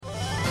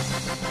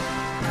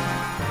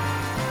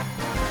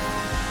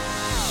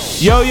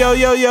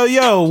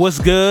Yo, what's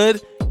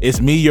good? It's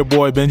me, your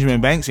boy,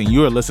 Benjamin Banks, and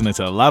you are listening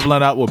to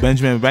Leveling Up with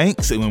Benjamin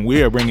Banks, and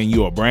we are bringing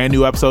you a brand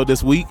new episode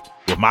this week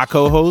with my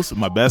co-host,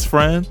 my best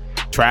friend,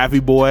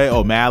 Travie Boy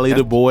O'Malley,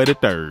 the boy, the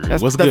third.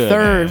 What's good,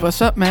 third. man?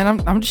 What's up,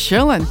 man? I'm just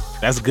chilling.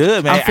 That's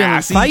good, man. I'm feeling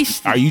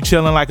feisty. Are you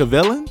chilling like a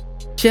villain?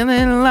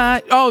 Chilling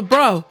like... Oh,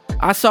 bro,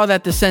 I saw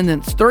that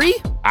Descendants 3.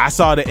 I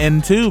saw the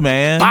end too,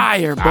 man.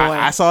 Fire, boy.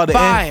 I saw the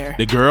Fire. end.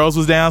 The girls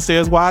was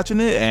downstairs watching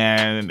it,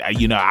 and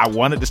I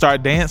wanted to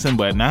start dancing,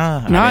 but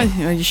nah.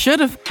 You should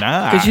have.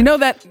 Nah. Because you know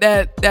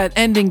that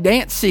ending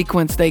dance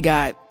sequence they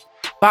got.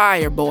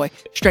 Fire, boy.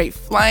 Straight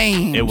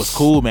flames. It was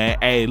cool, man.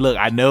 Hey, look,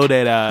 I know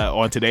that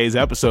on today's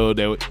episode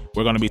that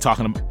we're going to be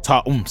talking.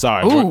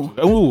 Sorry.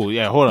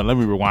 Yeah, hold on. Let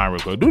me rewind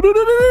real quick.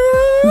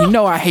 You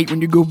know I hate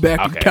when you go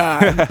back in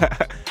time.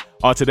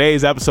 On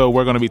today's episode,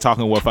 we're going to be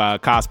talking with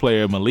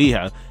cosplayer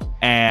Malia,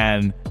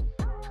 and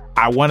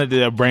I wanted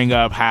to bring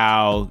up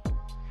how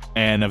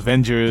in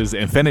Avengers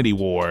Infinity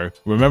War,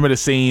 remember the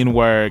scene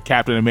where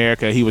Captain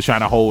America, he was trying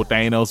to hold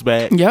Thanos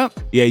back? Yep.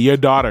 Yeah, your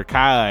daughter,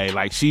 Kai,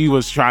 like she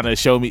was trying to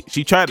show me,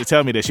 she tried to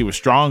tell me that she was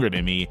stronger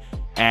than me,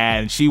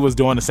 and she was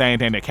doing the same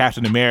thing that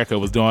Captain America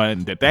was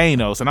doing to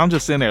Thanos, and I'm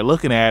just sitting there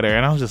looking at her,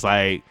 and I'm just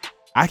like,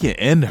 I can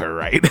end her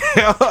right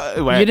now.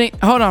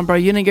 Hold on, bro.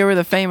 You didn't give her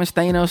the famous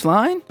Thanos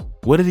line?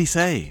 What did he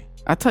say?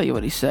 I'll tell you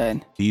what he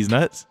said. He's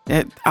nuts?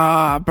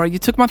 Bro, you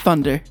took my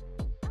thunder.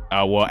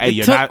 Well, hey,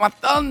 you took my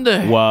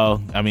thunder.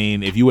 Well, I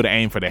mean, if you would have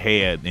aimed for the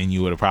head, then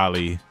you would have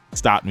probably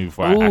stopped me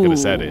before I could have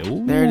said it.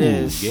 Ooh, there it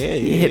is. Yeah,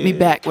 you hit me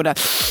back with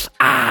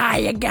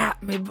you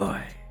got me,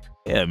 boy.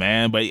 Yeah,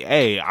 man. But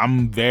hey,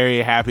 I'm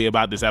very happy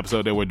about this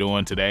episode that we're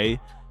doing today.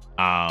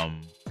 Yeah,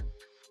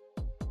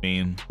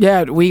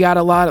 we got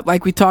a lot of,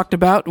 like we talked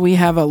about, we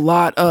have a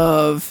lot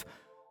of,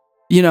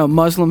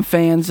 Muslim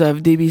fans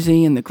of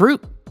DBZ in the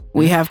group.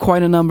 We have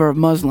quite a number of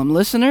Muslim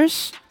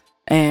listeners,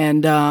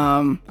 and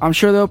I'm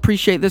sure they'll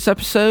appreciate this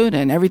episode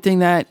and everything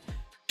that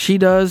she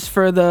does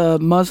for the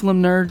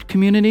Muslim nerd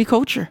community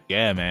culture.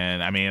 Yeah,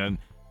 man. I mean,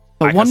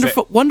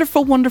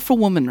 wonderful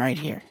woman right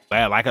here.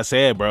 Like I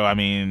said, bro, I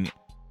mean,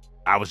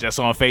 I was just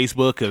on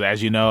Facebook because,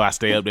 as you know, I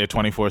stay up there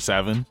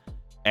 24/7,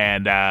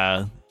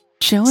 and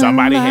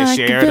somebody had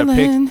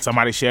shared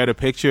somebody shared a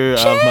picture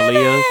of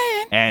Malia,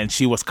 and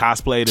she was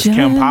cosplayed as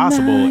Kim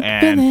Possible,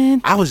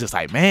 and I was just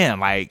like,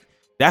 man, like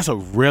that's a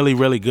really,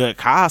 really good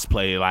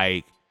cosplay.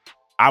 Like,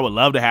 I would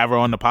love to have her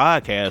on the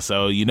podcast.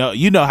 So you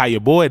know how your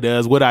boy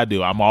does. What I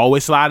do, I'm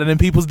always sliding in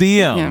people's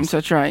DMs. Yeah,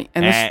 that's right.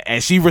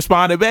 And she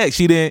responded back.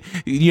 She didn't,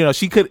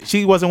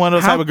 she wasn't one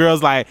of those type of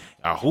girls like,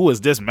 who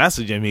is this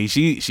messaging me?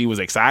 She was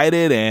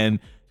excited, and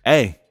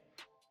hey,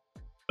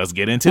 let's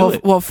get into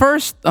it. Well,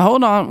 first,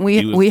 hold on.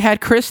 We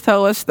had Chris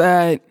tell us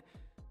that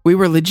we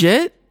were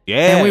legit.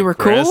 Yeah, and we were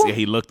Chris, cool.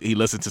 He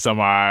listened to some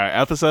of our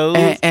episodes,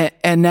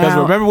 and now, because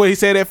remember what he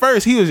said at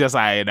first? He was just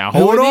like, "Now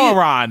hold on,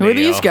 Ron. Who are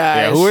these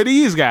guys? Yeah, who are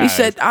these guys?" He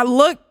said, "I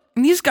look,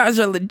 and these guys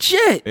are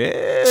legit."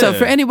 Yeah. So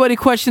for anybody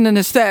questioning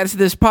the status of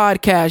this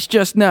podcast,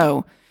 just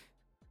know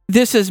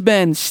this has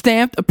been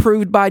stamped,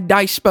 approved by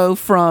Dicebo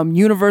from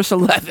Universe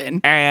 11.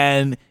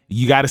 And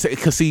you got to say,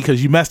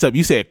 because you messed up.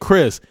 You said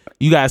Chris.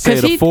 You got to say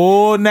the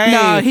full name.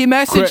 No, he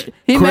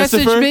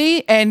messaged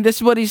me, and this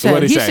is what he said.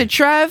 What'd he say? Said,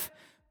 Trav,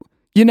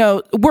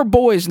 we're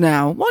boys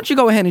now. Why don't you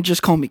go ahead and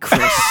just call me Chris?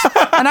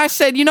 And I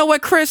said, you know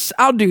what, Chris?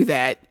 I'll do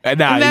that.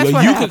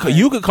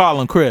 You could call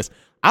him Chris.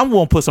 I'm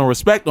going to put some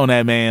respect on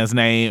that man's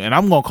name, and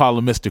I'm going to call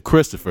him Mr.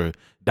 Christopher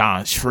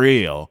Don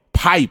Shrill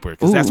Piper,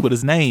 because that's what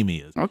his name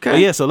is. Okay. But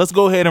yeah, so let's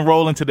go ahead and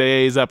roll into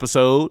today's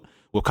episode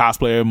with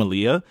cosplayer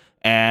Malia,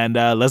 and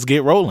let's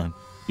get rolling.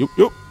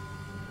 Yup.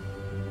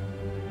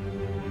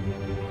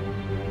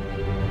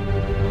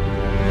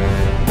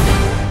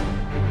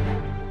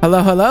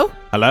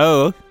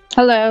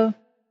 Hello.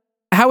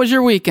 How was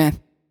your weekend?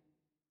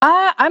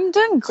 I'm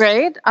doing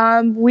great.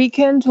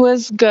 Weekend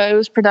was good. It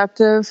was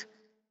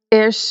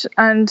productive-ish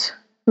and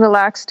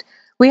relaxed.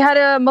 We had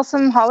a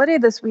Muslim holiday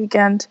this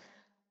weekend.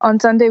 On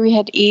Sunday, we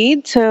had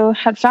Eid, so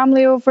had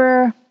family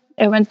over.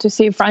 I went to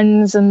see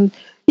friends and,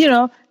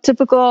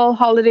 typical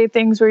holiday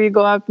things where you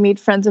go out, meet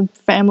friends and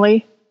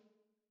family.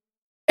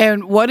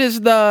 And what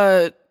is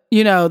the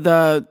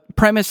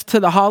premise to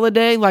the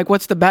holiday? Like,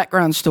 what's the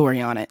background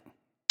story on it?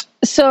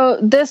 So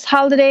this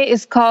holiday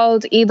is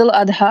called Eid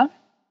al-Adha.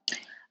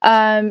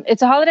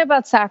 It's a holiday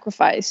about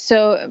sacrifice.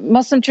 So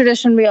Muslim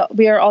tradition,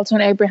 we are also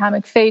an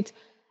Abrahamic faith,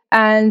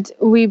 and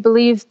we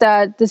believe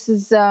that this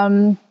is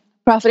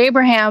Prophet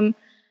Abraham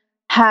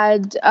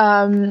had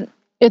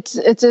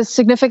it's a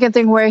significant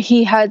thing where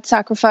he had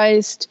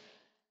sacrificed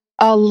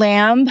a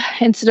lamb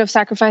instead of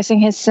sacrificing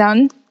his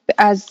son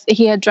as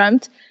he had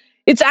dreamt.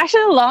 It's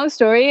actually a long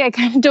story. I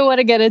kind of don't want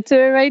to get into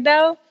it right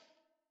now.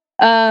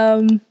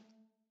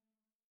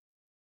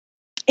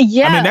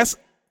 Yeah. That's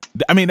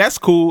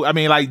cool. I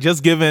mean, like,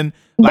 just given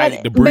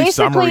like the brief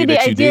summary that you did. Basically,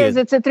 the idea is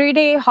it's a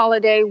 3-day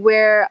holiday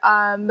where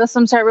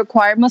Muslims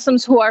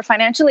who are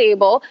financially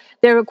able,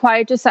 they're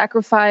required to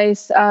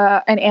sacrifice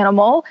an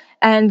animal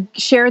and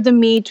share the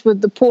meat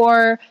with the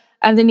poor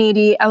and the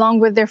needy, along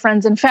with their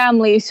friends and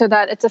family, so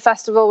that it's a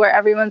festival where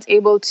everyone's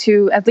able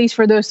to, at least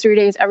for those 3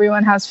 days,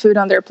 everyone has food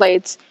on their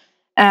plates.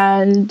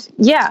 And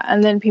yeah,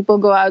 and then people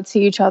go out,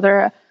 see each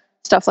other,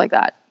 stuff like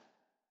that.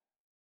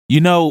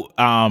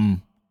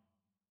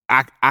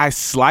 I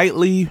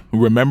slightly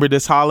remember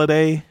this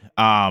holiday.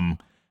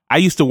 I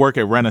used to work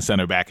at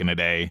Rent-A-Center back in the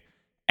day,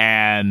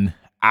 and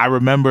I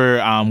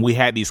remember we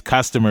had these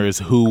customers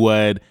who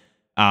would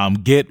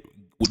get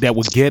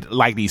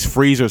like these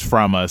freezers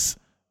from us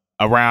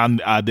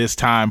around this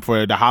time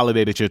for the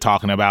holiday that you're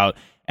talking about.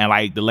 And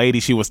like the lady,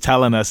 she was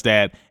telling us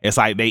that it's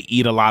like they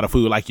eat a lot of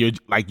food, like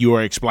you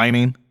were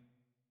explaining.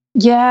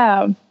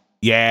 Yeah.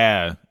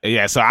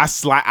 So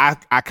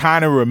I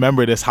kind of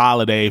remember this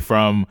holiday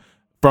from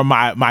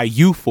my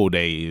youthful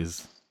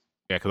days.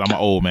 Yeah, because I'm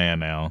an old man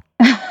now.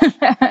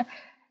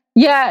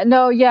 Yeah.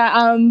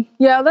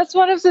 That's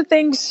one of the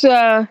things.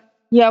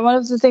 One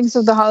of the things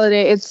of the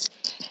holiday. It's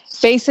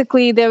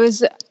basically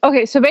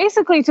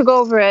basically to go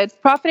over it,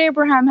 Prophet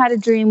Abraham had a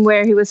dream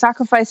where he was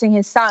sacrificing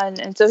his son,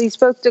 and so he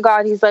spoke to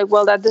God. He's like,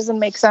 well, that doesn't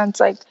make sense,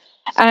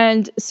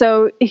 and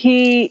so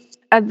he,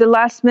 at the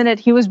last minute,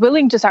 he was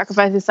willing to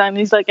sacrifice his son.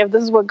 He's like, if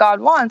this is what God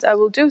wants, I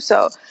will do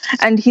so.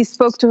 And he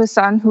spoke to his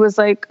son, who was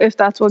like, if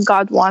that's what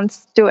God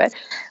wants, do it.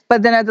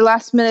 But then at the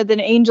last minute,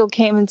 an angel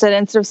came and said,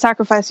 instead of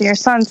sacrificing your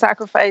son,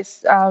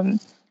 sacrifice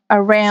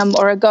a ram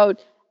or a goat,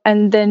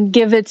 and then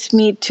give its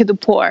meat to the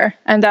poor.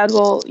 And that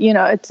will,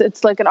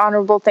 it's like an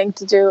honorable thing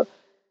to do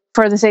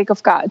for the sake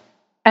of God.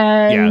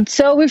 And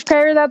so we've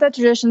carried out that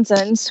tradition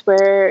since,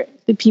 where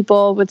the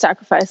people would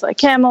sacrifice like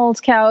camels,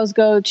 cows,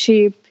 goats,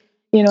 sheep,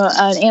 an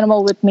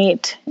animal with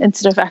meat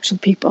instead of actual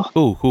people.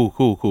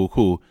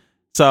 Cool.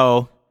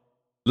 So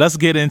let's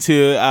get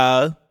into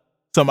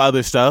some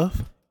other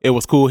stuff. It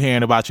was cool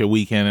hearing about your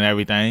weekend and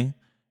everything.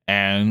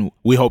 And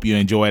we hope you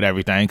enjoyed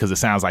everything, because it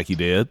sounds like you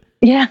did.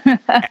 Yeah.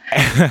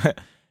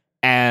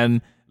 And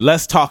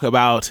let's talk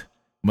about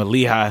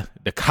Maliha,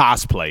 the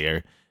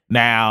cosplayer.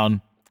 Now,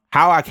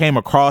 how I came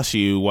across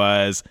you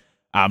was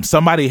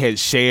somebody had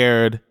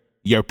shared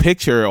your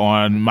picture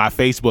on my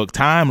Facebook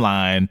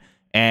timeline,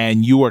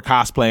 and you were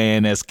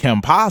cosplaying as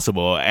Kim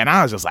Possible. And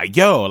I was just like,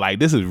 yo, like,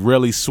 this is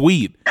really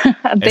sweet.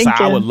 Thank you.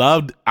 I would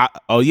love,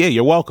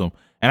 you're welcome.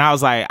 And I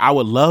was like, I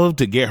would love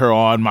to get her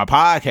on my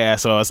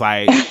podcast. So it's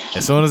like,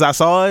 as soon as I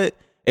saw it,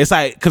 it's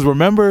like, because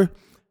remember,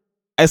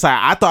 it's like,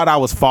 I thought I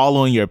was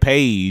following your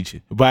page,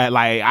 but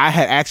like, I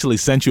had actually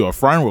sent you a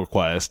friend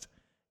request.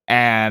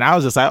 And I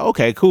was just like,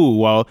 okay, cool.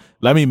 Well,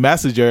 let me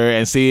message her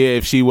and see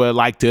if she would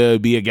like to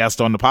be a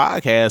guest on the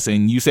podcast.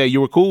 And you said you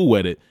were cool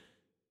with it.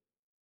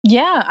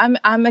 Yeah,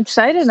 I'm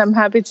excited. I'm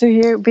happy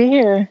to be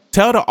here.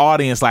 Tell the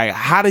audience, like,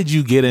 how did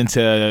you get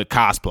into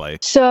cosplay?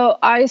 So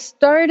I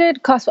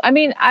started cosplay. I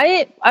mean,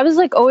 I was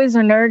like always a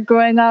nerd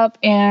growing up,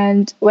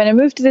 and when I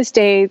moved to the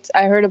States,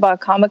 I heard about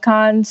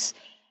Comic-Cons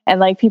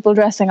and like people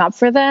dressing up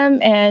for them.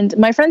 And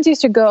my friends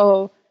used to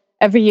go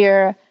every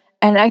year,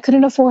 and I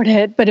couldn't afford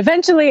it, but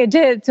eventually I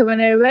did. So when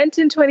I went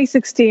in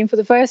 2016 for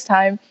the first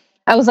time,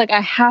 I was like,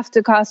 I have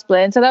to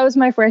cosplay. And so that was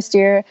my first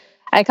year.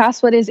 I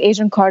cosplayed as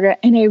Agent Carter,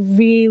 and I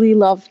really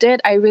loved it.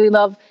 I really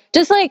love,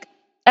 just like,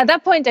 at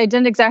that point, I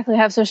didn't exactly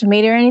have social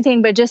media or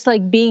anything, but just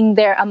like being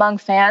there among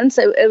fans.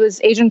 It was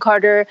Agent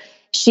Carter.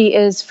 She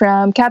is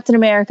from Captain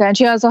America, and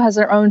she also has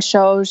her own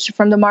show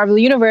from the Marvel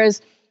Universe.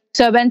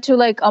 So I went to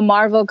like a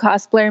Marvel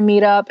cosplayer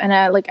meetup, and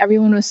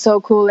everyone was so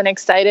cool and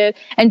excited.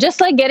 And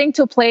just like getting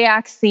to play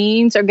act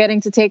scenes or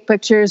getting to take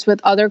pictures with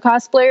other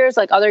cosplayers,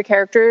 like other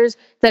characters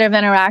that have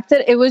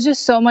interacted, it was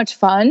just so much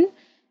fun.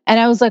 And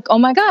I was like, oh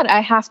my God,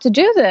 I have to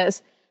do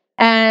this.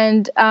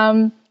 And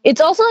it's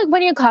also like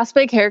when you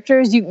cosplay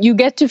characters, you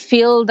get to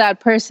feel that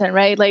person,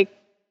 right? Like,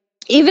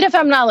 even if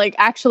I'm not like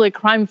actually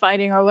crime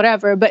fighting or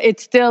whatever, but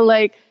it's still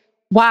like,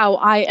 wow,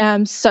 I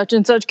am such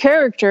and such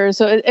character.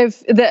 So I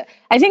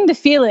think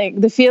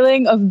the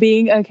feeling of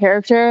being a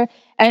character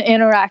and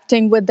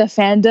interacting with the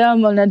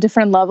fandom on a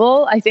different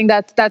level, I think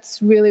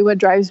that's really what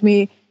drives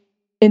me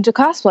into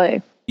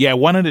cosplay. Yeah,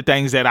 one of the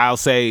things that I'll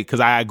say, because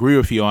I agree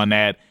with you on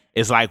that,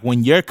 is like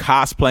when you're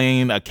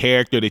cosplaying a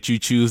character that you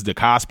choose to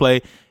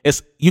cosplay,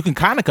 you can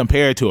kind of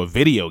compare it to a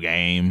video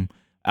game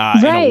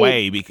in a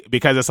way,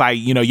 because it's like,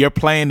 you're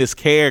playing this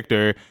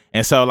character,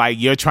 and so like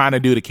you're trying to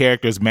do the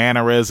character's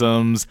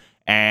mannerisms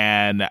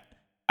and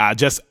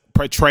just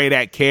portray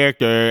that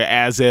character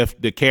as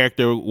if the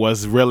character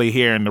was really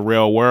here in the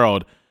real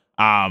world.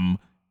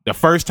 The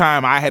first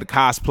time I had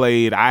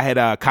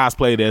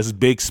cosplayed as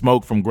Big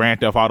Smoke from Grand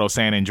Theft Auto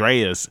San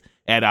Andreas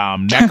at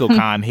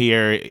NecoCon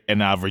here in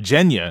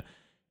Virginia.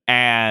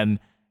 And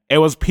it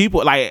was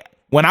people like,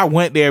 when I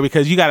went there,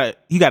 because you gotta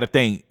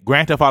think,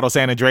 Grand Theft Auto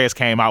San Andreas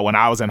came out when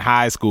I was in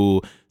high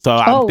school. So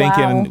I'm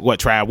thinking,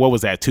 wow. What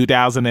was that,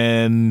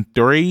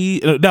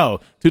 2003? No,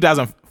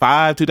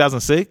 2005,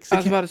 2006? I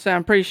was about to say,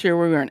 I'm pretty sure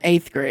we were in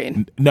 8th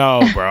grade.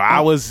 No, bro.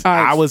 I was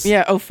 04,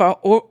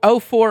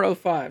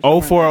 05.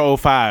 04,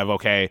 05,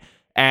 okay.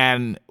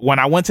 And when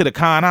I went to the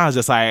con, I was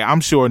just like,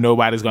 I'm sure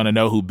nobody's going to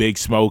know who Big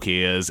Smoke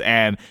is.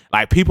 And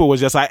like people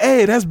was just like,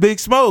 hey, that's Big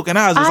Smoke. And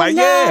I was just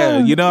yeah,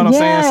 you know what I'm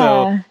saying?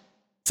 So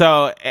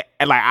So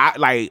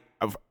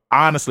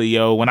honestly,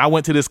 yo, when I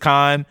went to this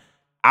con,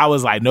 I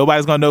was like,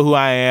 nobody's gonna know who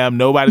I am.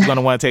 Nobody's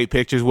gonna want to take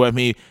pictures with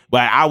me.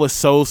 But I was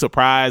so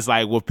surprised,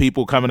 like, with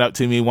people coming up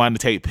to me wanting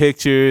to take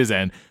pictures,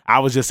 and I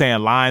was just saying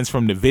lines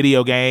from the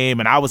video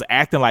game, and I was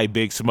acting like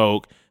Big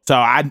Smoke. So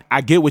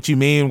I get what you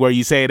mean, where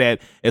you say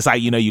that it's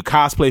like, you know, you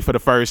cosplay for the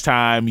first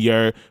time,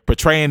 you're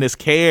portraying this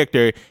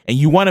character, and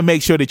you want to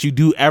make sure that you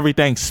do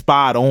everything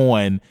spot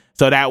on,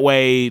 so that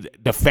way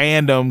the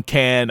fandom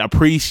can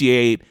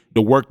appreciate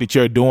the work that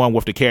you're doing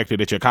with the character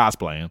that you're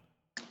cosplaying.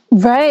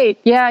 Right.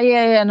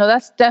 Yeah. No,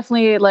 that's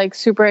definitely like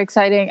super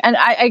exciting. And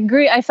I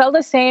agree. I felt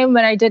the same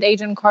when I did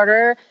Agent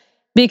Carter,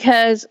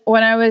 because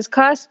when I was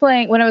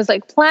cosplaying, when I was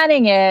like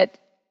planning it,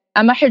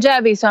 I'm a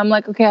hijabi. So I'm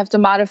like, okay, I have to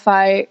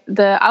modify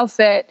the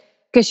outfit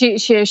because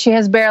she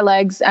has bare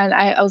legs. And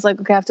I was like,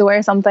 okay, I have to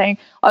wear something.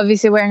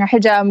 Obviously wearing a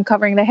hijab, I'm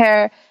covering the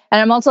hair. And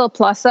I'm also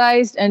plus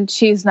sized and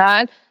she's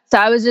not. So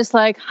I was just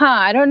like,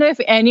 I don't know if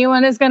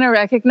anyone is going to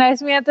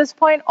recognize me at this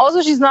point.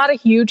 Also, she's not a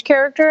huge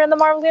character in the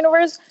Marvel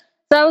Universe.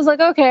 So I was like,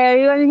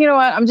 okay, you know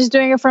what? I'm just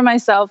doing it for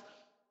myself.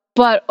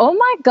 But oh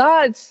my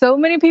God, so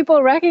many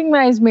people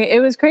recognize me. It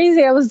was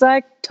crazy. I was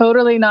like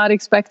totally not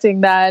expecting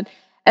that.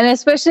 And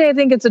especially I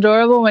think it's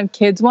adorable when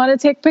kids want to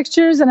take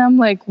pictures. And I'm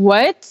like,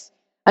 what?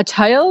 A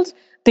child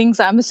thinks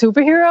I'm a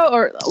superhero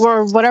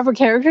or whatever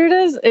character it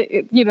is?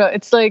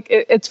 It's like,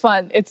 it's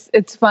fun.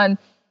 It's fun.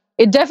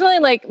 It definitely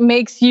like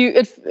makes you,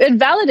 it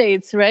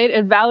validates, right?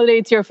 It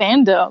validates your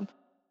fandom.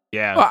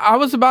 Yeah. Well, I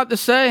was about to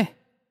say,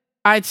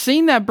 I'd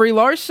seen that Brie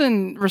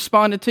Larson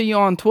responded to you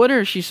on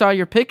Twitter. She saw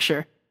your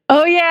picture.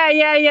 Oh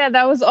yeah.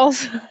 That was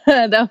also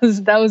that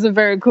was a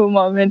very cool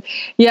moment.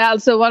 Yeah.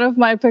 So one of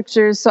my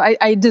pictures. So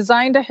I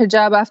designed a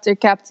hijab after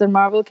Captain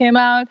Marvel came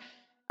out,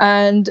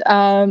 and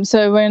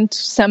so it went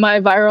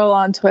semi-viral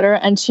on Twitter.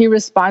 And she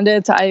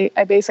responded. So I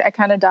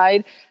kind of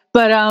died,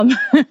 but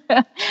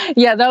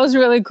yeah, that was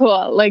really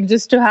cool. Like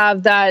just to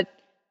have that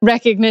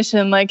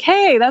recognition. Like,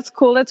 hey, that's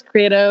cool. That's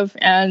creative.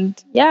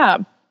 And yeah.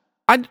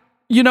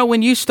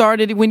 When you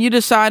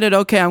decided,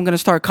 okay, I'm going to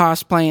start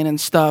cosplaying and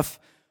stuff,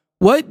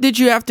 what did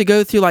you have to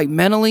go through, like,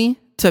 mentally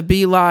to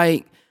be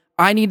like,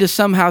 I need to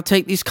somehow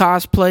take these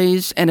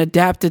cosplays and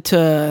adapt it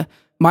to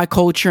my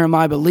culture and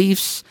my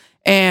beliefs?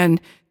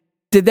 And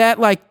did that,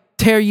 like,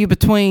 tear you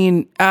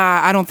between,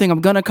 I don't think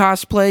I'm going to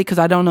cosplay because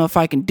I don't know if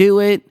I can do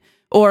it?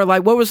 Or,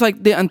 like, what was,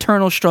 like, the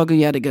internal struggle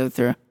you had to go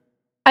through?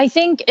 I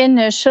think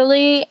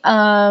initially,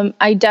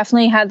 I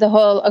definitely had the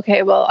whole,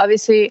 okay, well,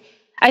 obviously...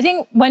 I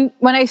think when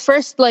I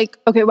first I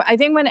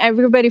think when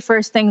everybody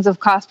first thinks of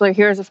cosplay,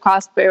 hears of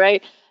cosplay,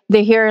 right?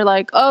 They hear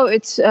like, oh,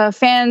 it's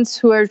fans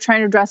who are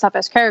trying to dress up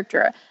as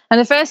character. And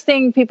the first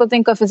thing people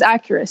think of is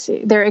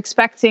accuracy. They're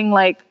expecting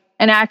like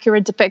an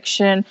accurate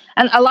depiction.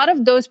 And a lot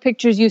of those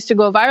pictures used to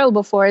go viral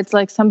before. It's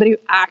like somebody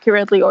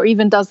accurately or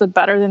even does it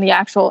better than the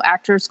actual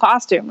actor's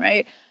costume,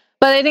 right?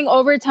 But I think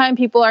over time,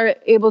 people are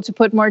able to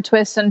put more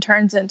twists and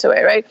turns into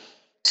it, right?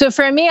 So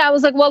for me, I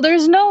was like, well,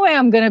 there's no way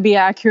I'm going to be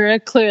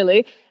accurate,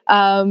 clearly.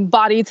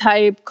 Body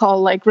type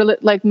called I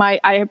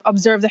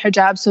observe the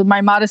hijab, so my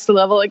modesty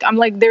level, like I'm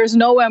like, there's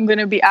no way I'm going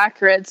to be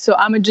accurate, so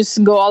I'm gonna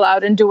just go all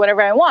out and do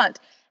whatever I want.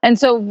 And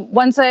so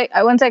once I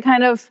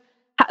kind of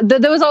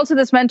there was also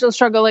this mental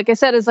struggle, like I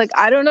said, is like,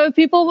 I don't know if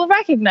people will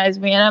recognize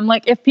me, and I'm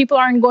like, if people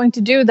aren't going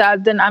to do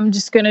that, then I'm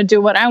just going to do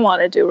what I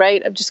want to do,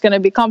 right? I'm just going to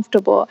be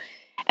comfortable.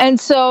 And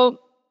so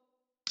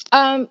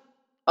when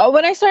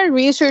I started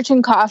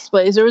researching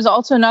cosplays, there was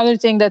also another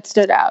thing that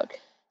stood out.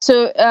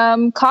 So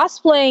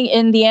cosplaying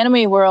in the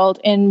anime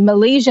world in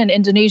Malaysia and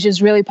Indonesia is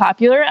really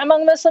popular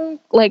among Muslim,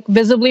 like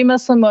visibly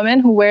Muslim women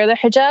who wear the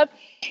hijab.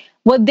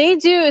 What they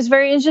do is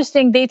very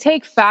interesting. They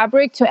take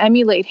fabric to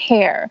emulate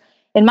hair.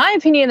 In my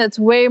opinion, that's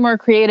way more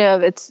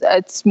creative.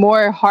 It's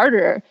more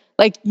harder.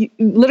 Like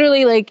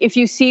literally, like if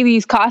you see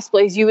these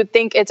cosplays, you would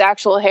think it's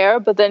actual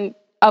hair, but then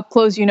up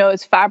close,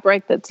 it's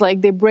fabric. That's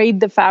like they braid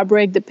the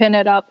fabric, they pin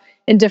it up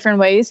in different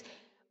ways.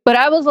 But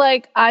I was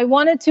like, I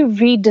wanted to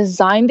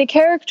redesign the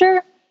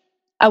character.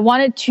 I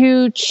wanted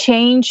to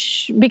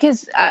change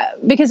because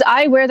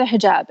I wear the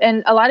hijab,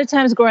 and a lot of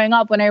times growing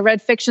up, when I read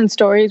fiction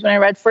stories, when I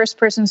read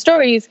first-person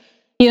stories,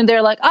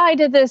 they're like, I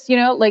did this,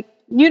 like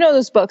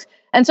those books,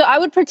 and so I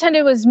would pretend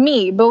it was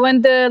me. But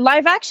when the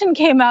live action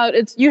came out,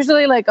 it's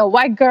usually like a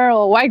white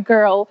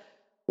girl,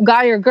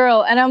 guy or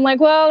girl, and I'm like,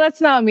 well, that's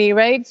not me,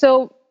 right?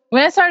 So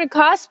when I started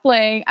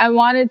cosplaying, I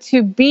wanted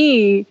to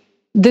be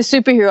the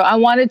superhero. I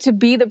wanted to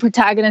be the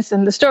protagonist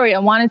in the story. I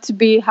wanted to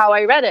be how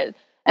I read it.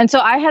 And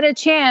so I had a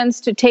chance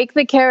to take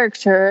the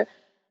character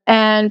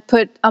and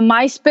put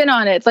my spin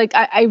on it. Like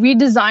I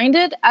redesigned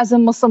it as a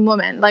Muslim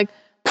woman. Like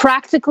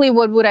practically,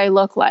 what would I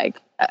look like?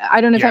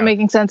 I don't know if I'm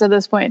making sense at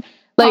this point.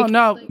 Like,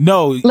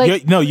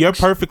 you're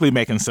perfectly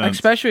making sense,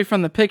 especially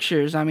from the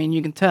pictures. I mean,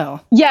 you can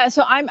tell. Yeah,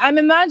 so I'm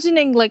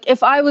imagining like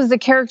if I was the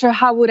character,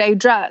 how would I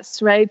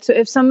dress, right? So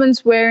if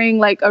someone's wearing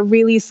like a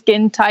really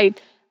skin tight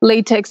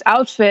latex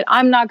outfit,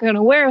 I'm not going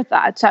to wear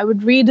that. So I would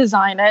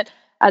redesign it.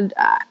 I'd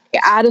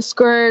add a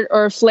skirt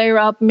or flare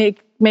up, make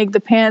make the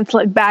pants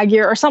like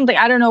baggier or something.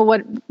 I don't know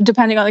what,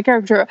 depending on the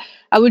character,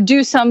 I would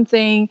do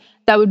something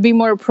that would be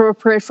more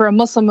appropriate for a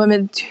Muslim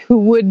woman who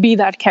would be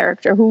that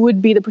character, who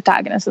would be the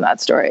protagonist in that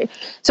story.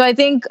 So I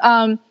think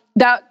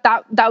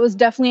that was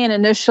definitely an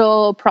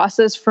initial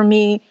process for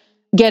me,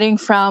 getting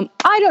from,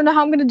 I don't know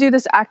how I'm going to do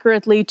this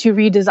accurately, to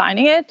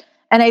redesigning it.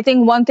 And I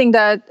think one thing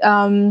that,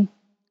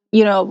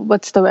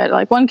 what's the word?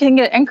 Like, one thing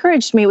that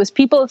encouraged me was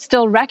people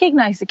still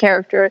recognize the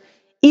character,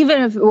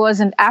 even if it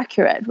wasn't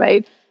accurate,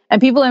 right? And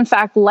people, in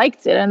fact,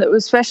 liked it. And it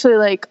was especially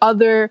like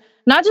other,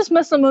 not just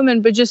Muslim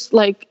women, but just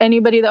like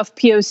anybody of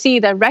POC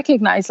that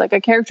recognized like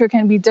a character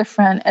can be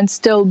different and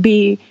still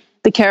be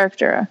the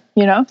character,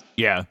 you know?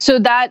 Yeah. So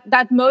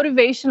that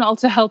motivation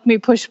also helped me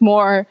push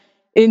more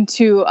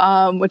into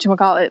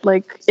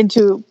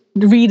into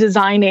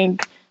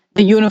redesigning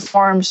the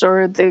uniforms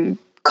or the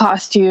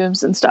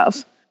costumes and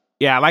stuff.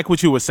 Yeah, I like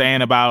what you were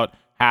saying about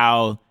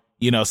how,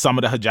 some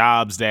of the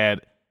hijabs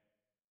that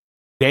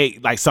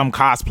some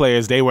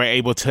cosplayers, they were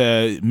able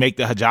to make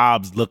the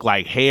hijabs look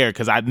like hair.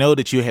 Because I know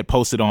that you had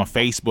posted on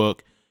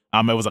Facebook,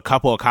 it was a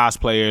couple of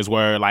cosplayers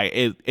where like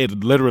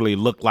it literally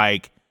looked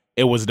like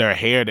it was their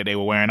hair that they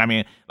were wearing. I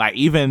mean, like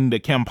even the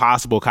Kim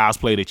Possible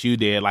cosplay that you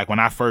did, like when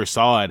I first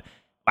saw it,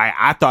 like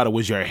I thought it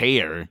was your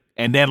hair.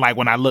 And then like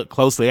when I looked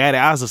closely at it,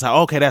 I was just like,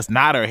 okay, that's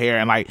not her hair.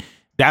 And like,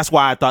 that's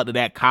why I thought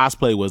that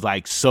cosplay was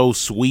like so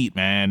sweet,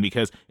 man,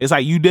 because it's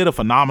like you did a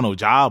phenomenal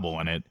job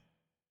on it.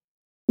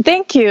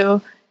 Thank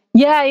you.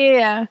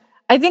 Yeah.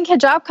 I think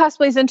hijab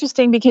cosplay is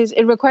interesting because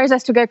it requires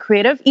us to get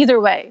creative either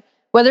way.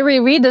 Whether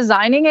we're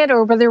redesigning it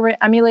or whether we're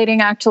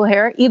emulating actual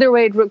hair, either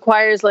way, it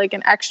requires like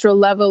an extra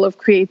level of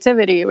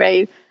creativity,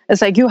 right?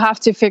 It's like you have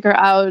to figure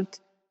out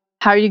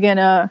how you're going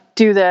to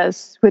do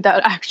this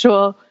without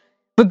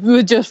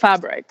with just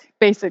fabric,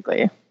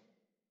 basically.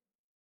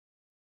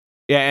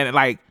 Yeah, and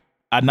like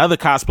another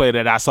cosplay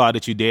that I saw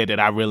that you did that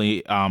I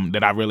really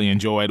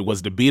enjoyed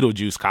was the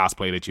Beetlejuice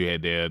cosplay that you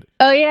had did.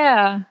 Oh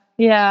yeah.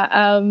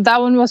 That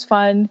one was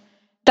fun.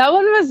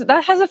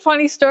 That has a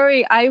funny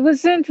story. I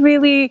wasn't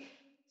really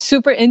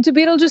super into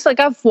Beetlejuice. Like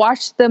I've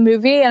watched the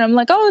movie and I'm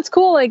like, oh, it's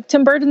cool. Like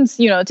Tim Burton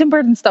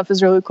stuff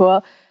is really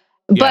cool.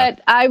 Yeah.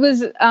 But I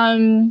was,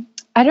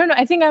 I don't know.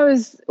 I think I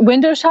was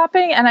window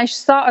shopping and I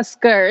saw a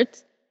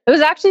skirt. It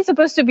was actually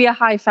supposed to be a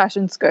high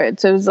fashion skirt.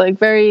 So it was like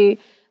very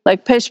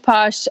like pish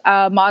posh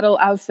model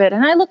outfit.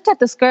 And I looked at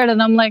the skirt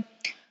and I'm like,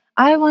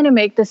 I want to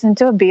make this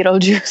into a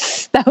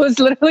Beetlejuice. That was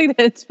literally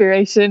the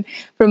inspiration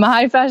from a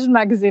high fashion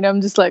magazine.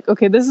 I'm just like,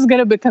 okay, this is going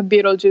to become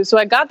Beetlejuice. So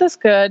I got the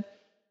skirt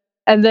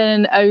and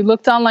then I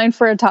looked online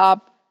for a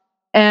top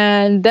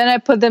and then I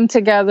put them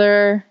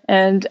together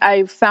and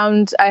I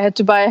found I had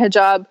to buy a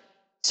hijab.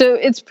 So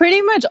it's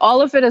pretty much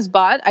all of it is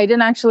bought. I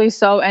didn't actually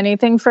sew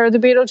anything for the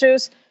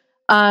Beetlejuice.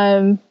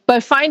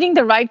 But finding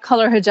the right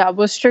color hijab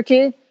was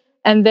tricky.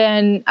 And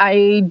then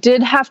I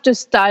did have to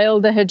style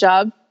the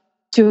hijab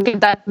to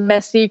get that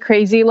messy,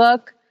 crazy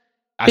look.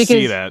 I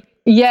see that.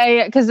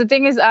 Yeah. Because the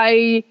thing is,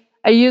 I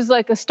used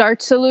like a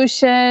starch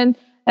solution,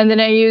 and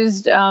then I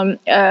used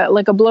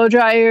like a blow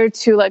dryer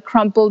to like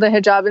crumple the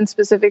hijab in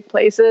specific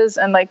places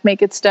and like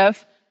make it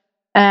stiff.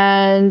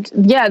 And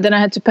yeah, then I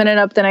had to pin it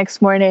up the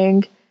next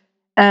morning.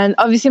 And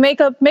obviously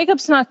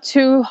makeup's not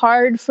too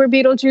hard for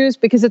Beetlejuice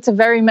because it's a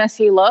very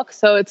messy look.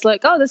 So it's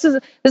like, oh, this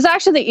is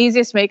actually the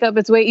easiest makeup.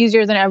 It's way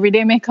easier than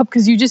everyday makeup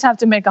because you just have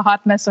to make a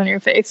hot mess on your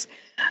face.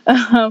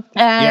 Yeah,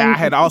 I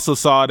had also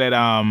saw that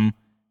on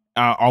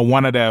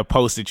one of the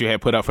posts that you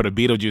had put up for the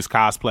Beetlejuice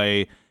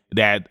cosplay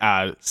that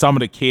some of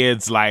the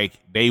kids, like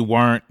they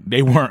weren't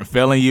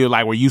feeling you.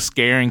 Like, were you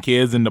scaring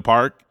kids in the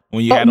park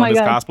when you had on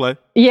this cosplay?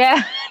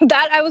 Yeah,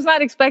 that I was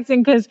not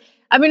expecting because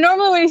I mean,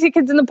 normally when you see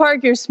kids in the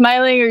park, you're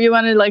smiling or you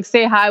want to like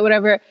say hi,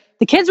 whatever.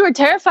 The kids were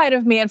terrified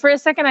of me. And for a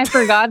second, I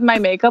forgot my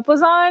makeup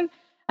was on.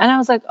 And I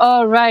was like,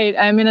 oh, right.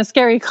 I'm in a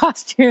scary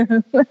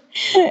costume.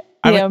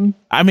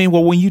 I mean,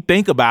 well, when you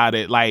think about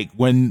it, like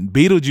when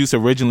Beetlejuice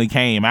originally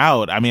came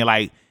out, I mean,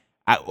 like,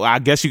 I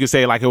guess you could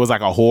say like it was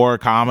like a horror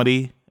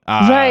comedy.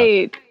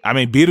 Right. I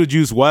mean,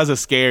 Beetlejuice was a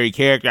scary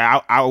character.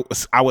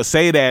 I would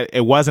say that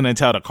it wasn't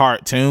until the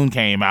cartoon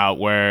came out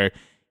where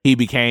he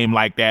became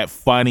like that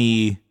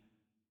funny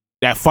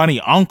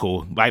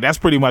uncle. Like that's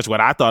pretty much what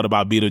I thought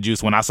about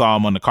Beetlejuice when I saw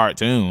him on the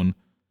cartoon,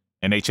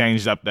 and they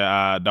changed up the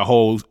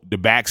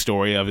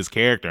backstory of his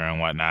character and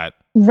whatnot.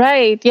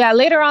 Right. Yeah.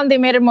 Later on, they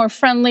made it more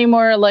friendly,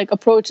 more like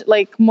approach,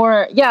 like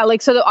more, yeah,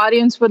 like so the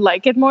audience would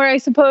like it more, I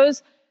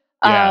suppose.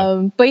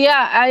 Yeah. But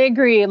yeah, I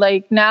agree.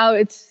 Like now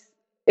it's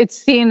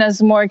seen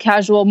as more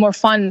casual, more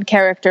fun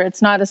character.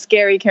 It's not a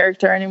scary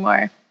character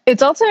anymore.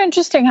 It's also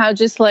interesting how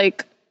just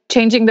like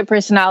changing the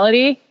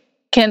personality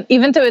can,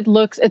 even though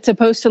it's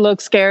supposed to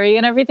look scary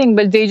and everything,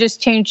 but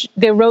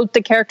they wrote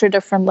the character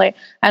differently.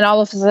 And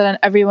all of a sudden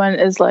everyone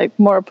is like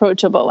more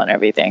approachable and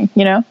everything,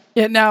 you know?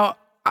 Yeah. Now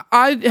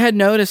I had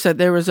noticed that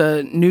there was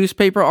a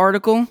newspaper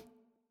article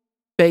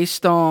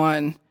based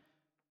on,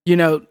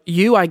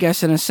 you, I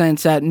guess, in a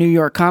sense at New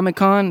York Comic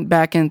Con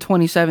back in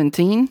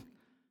 2017.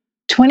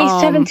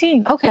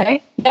 2017.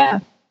 Okay. Yeah.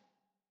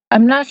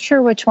 I'm not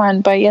sure which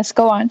one, but yes,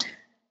 go on.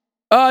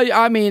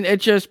 I mean,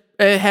 it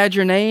had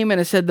your name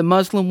and it said the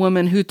Muslim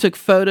woman who took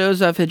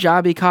photos of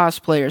hijabi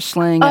cosplayers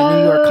slaying at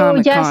New York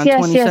Comic Con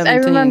 2017. Yes, I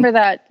remember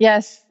that.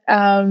 Yes.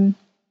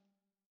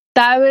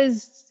 That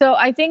was, so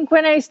I think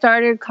when I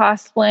started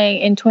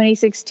cosplaying in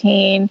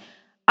 2016,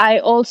 I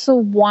also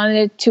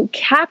wanted to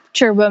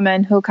capture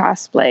women who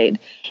cosplayed,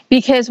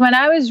 because when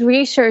I was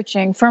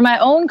researching for my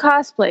own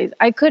cosplays,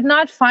 I could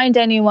not find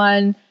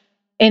anyone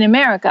in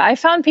America. I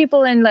found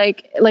people in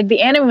like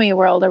the anime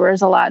world, there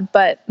was a lot,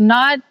 but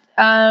not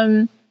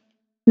in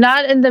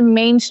the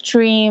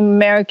mainstream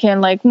American,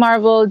 like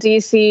Marvel,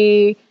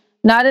 DC,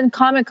 not in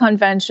comic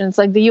conventions,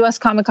 like the US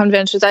comic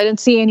conventions. I didn't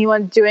see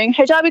anyone doing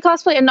hijabi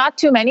cosplay, and not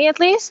too many at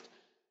least.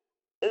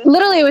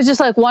 Literally, it was just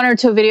like 1 or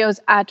 2 videos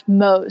at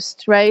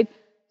most, right?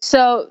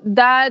 So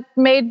that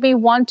made me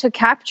want to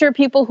capture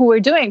people who were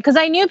doing it, because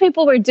I knew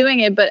people were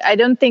doing it, but I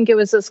don't think it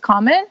was as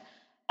common.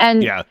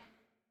 And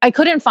I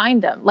couldn't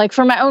find them. Like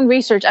for my own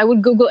research, I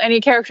would Google any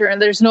character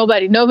and there's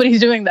nobody's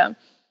doing them.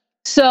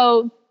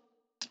 So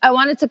I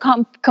wanted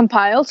to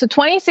compile. So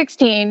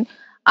 2016,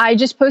 I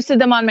just posted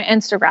them on my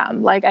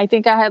Instagram. Like I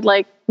think I had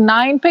like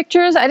 9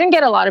 pictures. I didn't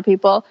get a lot of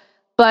people,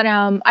 but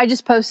I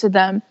just posted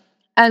them.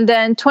 And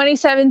then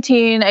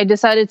 2017, I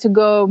decided to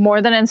go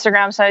more than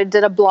Instagram. So I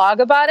did a blog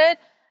about it,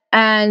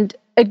 and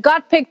it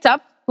got picked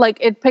up. Like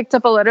it picked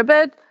up a little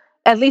bit,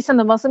 at least in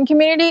the Muslim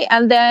community.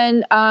 And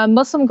then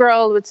Muslim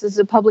Girl, which is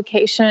a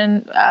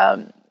publication,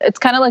 it's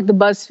kind of like the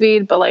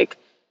BuzzFeed, but like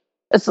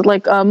it's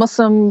like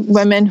Muslim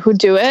women who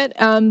do it.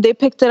 They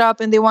picked it up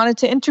and they wanted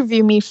to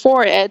interview me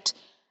for it.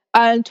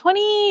 In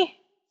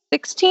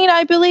 2016,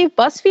 I believe,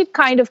 BuzzFeed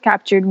kind of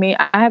captured me.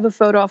 I have a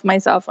photo of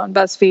myself on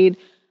BuzzFeed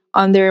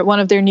on one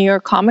of their New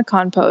York Comic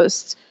Con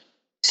posts.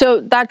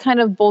 So that kind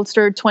of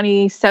bolstered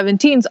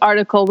 2017's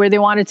article where they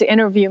wanted to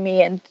interview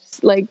me and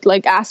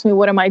like ask me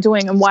what am I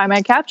doing and why am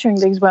I capturing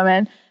these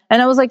women.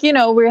 And I was like, we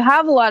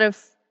have a lot of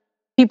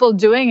people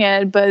doing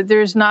it, but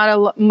there's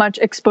not much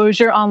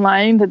exposure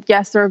online that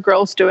yes, there are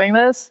girls doing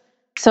this.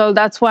 So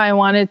that's why I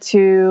wanted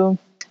to,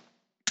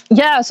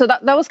 so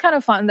that was kind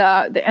of fun.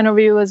 The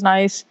interview was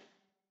nice.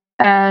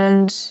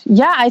 And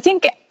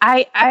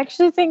I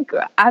actually think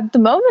at the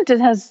moment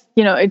it has,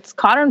 it's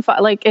caught on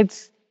fire. Like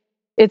it's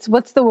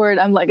what's the word?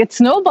 I'm like, it's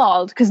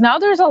snowballed, because now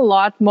there's a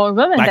lot more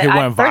women that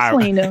I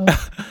personally know.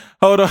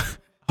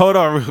 Hold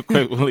on real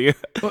quick, Malia.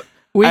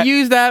 We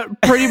use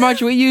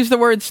the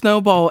word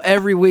snowball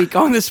every week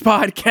on this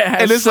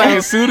podcast. And it's like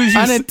as soon as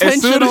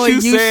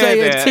you say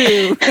it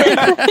too.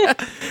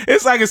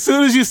 It's like as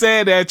soon as you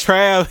said that,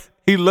 Trav,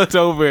 he looked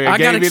over and I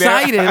got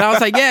excited. I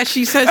was like, yeah,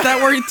 she says that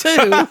word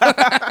too.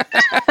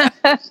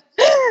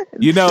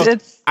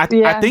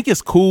 I think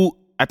it's cool.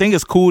 I think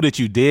it's cool that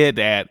you did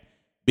that,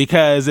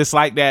 because it's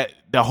like that,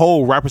 the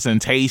whole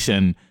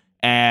representation,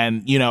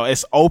 and,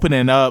 it's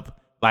opening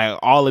up like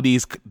all of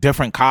these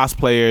different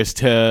cosplayers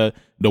to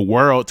the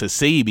world to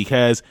see,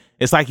 because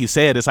it's like you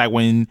said, it's like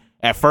when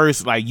at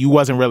first, like you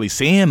wasn't really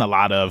seeing a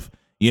lot of,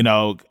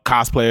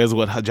 cosplayers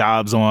with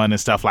hijabs on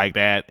and stuff like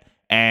that.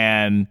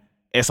 And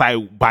it's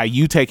like by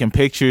you taking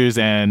pictures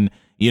and,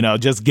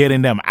 just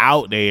getting them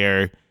out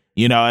there,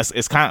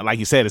 it's kind of like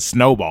you said, it's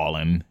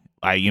snowballing.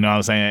 Like, what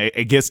I'm saying?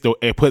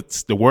 It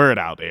puts the word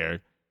out there.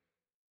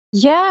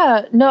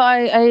 Yeah, no,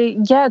 I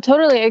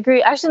totally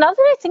agree. Actually, now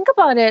that I think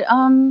about it,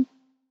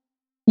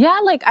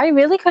 like I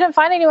really couldn't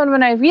find anyone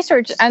when I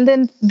researched. And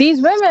then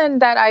these women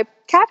that I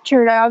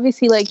captured, I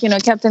obviously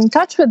kept in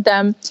touch with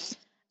them.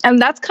 And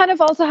that's kind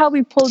of also how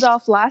we pulled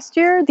off last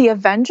year, the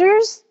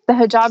Avengers, the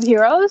hijab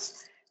heroes.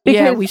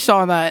 Because, we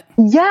saw that.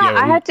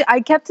 Yeah,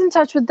 I kept in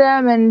touch with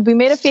them, and we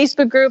made a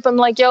Facebook group. I'm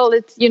like, yo,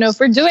 let's, if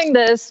we're doing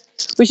this,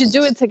 we should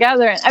do it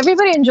together. And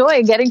everybody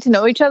enjoyed getting to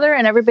know each other,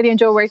 and everybody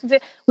enjoyed working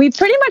together. We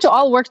pretty much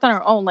all worked on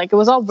our own. Like, it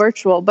was all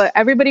virtual, but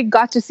everybody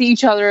got to see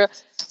each other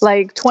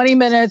like 20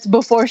 minutes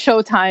before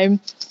showtime.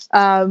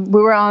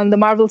 We were on the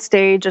Marvel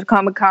stage at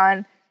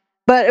Comic-Con.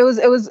 But it was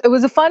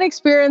a fun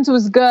experience. It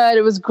was good.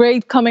 It was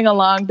great coming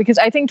along, because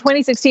I think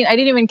 2016, I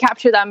didn't even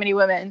capture that many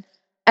women.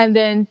 And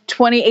then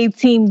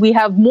 2018, we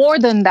have more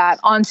than that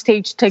on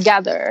stage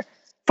together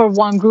for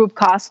one group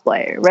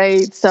cosplay,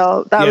 right?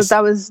 So that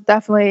was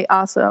definitely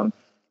awesome.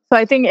 So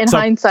I think in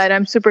hindsight,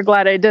 I'm super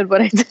glad I did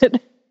what I did.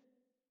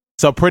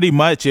 So pretty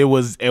much it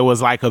was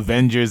like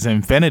Avengers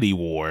Infinity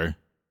War.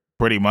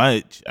 Pretty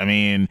much. I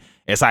mean,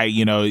 it's like,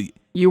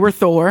 you were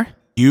Thor.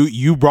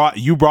 You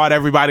brought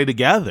everybody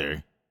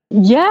together.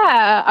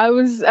 Yeah, I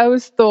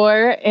was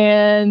Thor,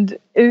 and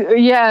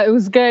it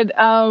was good.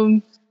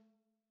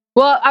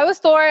 Well, I was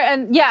Thor,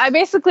 and I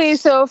basically,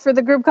 so for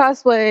the group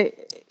cosplay,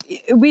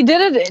 we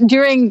did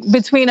it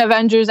between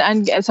Avengers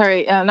and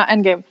not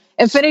Endgame,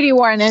 Infinity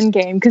War and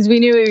Endgame, because we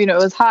knew, it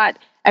was hot.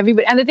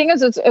 Everybody, and the thing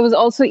is, it was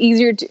also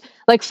easier to,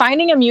 like,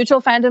 finding a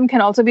mutual fandom can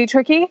also be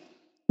tricky,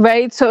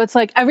 right? So it's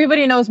like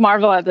everybody knows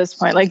Marvel at this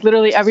point. Like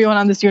literally everyone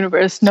on this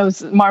universe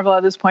knows Marvel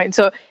at this point.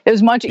 So it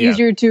was much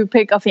easier to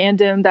pick a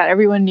fandom that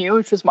everyone knew,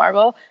 which was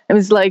Marvel. It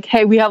was like,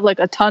 hey, we have like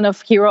a ton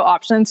of hero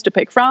options to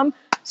pick from.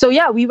 So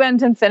we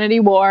went Infinity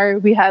War.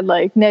 We had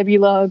like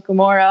Nebula,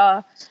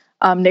 Gamora,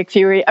 Nick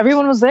Fury.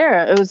 Everyone was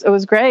there. It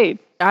was great.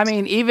 I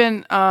mean,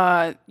 even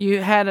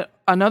you had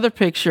another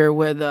picture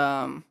with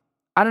I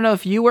don't know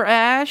if you were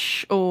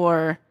Ash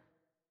or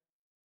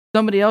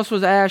somebody else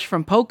was Ash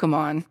from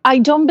Pokemon. I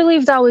don't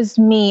believe that was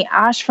me.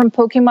 Ash from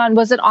Pokemon.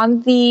 Was it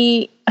on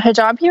the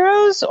Hijab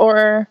Heroes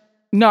or?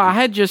 No, I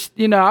had just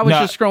I was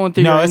just scrolling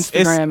through your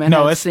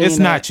Instagram it's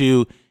not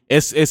you.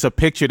 It's a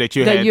picture that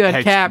you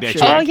had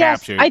captured.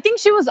 Yes, I think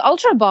she was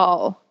Ultra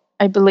Ball,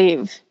 I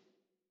believe.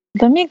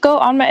 Let me go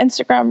on my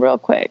Instagram real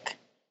quick.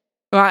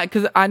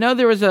 Because I know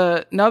there was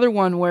another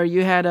one where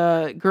you had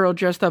a girl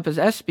dressed up as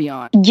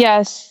Espeon.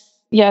 Yes.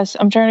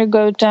 I'm trying to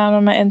go down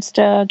on my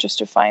Insta just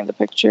to find the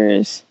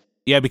pictures.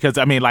 Yeah, because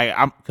I mean,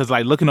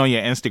 looking on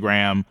your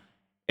Instagram,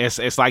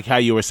 it's like how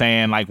you were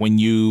saying, like when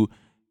you.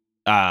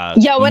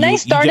 When I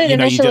started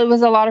initially, it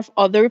was a lot of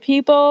other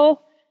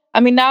people. I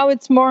mean, now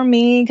it's more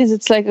me because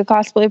it's like a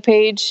cosplay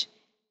page.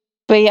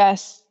 But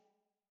yes,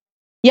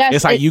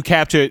 it's like you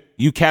capture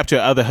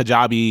other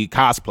hijabi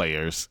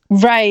cosplayers,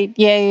 right?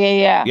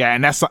 Yeah. Yeah,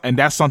 and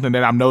that's something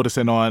that I'm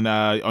noticing on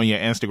your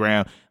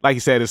Instagram. Like you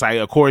said, it's like,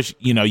 of course,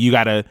 you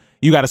gotta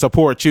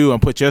support you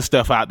and put your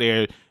stuff out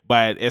there,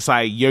 but it's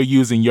like you're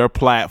using your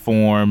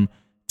platform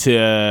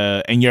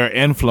and your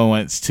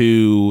influence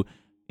to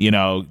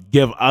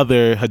give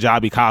other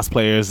hijabi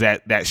cosplayers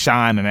that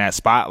shine in that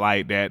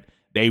spotlight that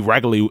they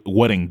regularly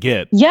wouldn't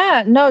get.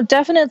 Yeah, no,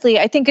 definitely.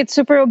 I think it's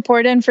super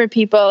important for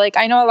people. Like,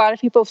 I know a lot of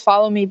people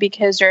follow me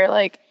because they're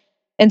like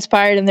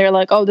inspired and they're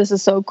like, oh, this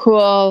is so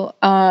cool.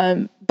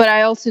 But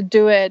I also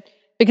do it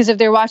because if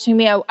they're watching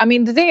me, I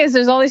mean, the thing is,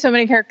 there's only so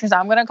many characters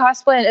I'm going to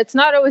cosplay, and it's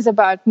not always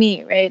about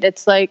me, right?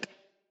 It's like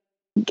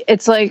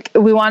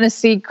we want to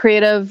see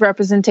creative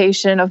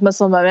representation of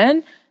Muslim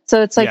women.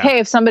 So it's like, hey,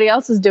 if somebody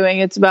else is doing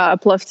it, it's about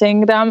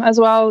uplifting them as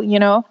well,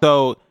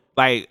 So,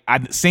 like,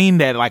 I've seen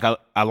that, like, a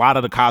lot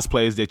of the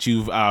cosplays that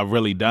you've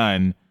really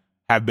done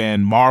have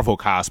been Marvel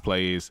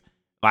cosplays.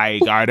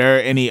 Like, are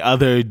there any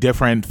other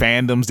different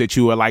fandoms that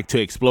you would like to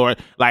explore?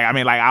 Like, I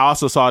mean, like, I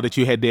also saw that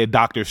you did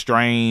Doctor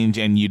Strange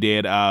and you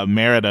did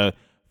Merida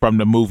from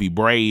the movie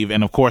Brave,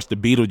 and of course the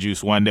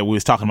Beetlejuice one that we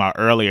was talking about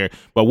earlier.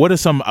 But what are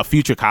some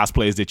future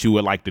cosplays that you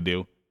would like to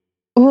do?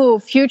 Ooh,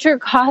 future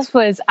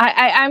cosplays.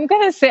 I'm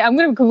going to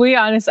be completely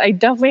honest. I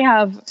definitely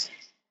have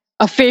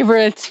a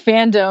favorite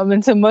fandom.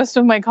 And so most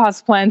of my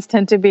cosplays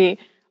tend to be,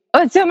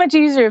 it's so much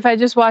easier if I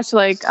just watch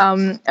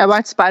I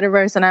watch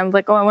Spider-Verse and I'm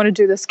like, I want to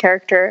do this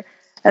character.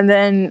 And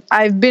then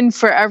I've been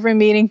forever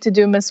meaning to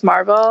do Ms.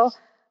 Marvel.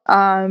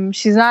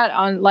 She's not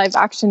on live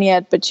action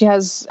yet, but she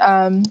has,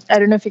 I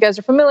don't know if you guys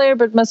are familiar,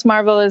 but Ms.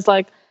 Marvel is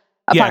like,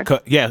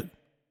 Yeah.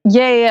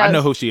 I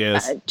know who she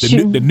is.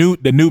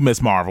 The new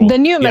Miss Marvel. The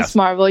new Miss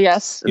Marvel,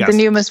 yes. The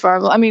new Miss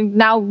Marvel. I mean,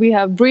 now we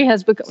have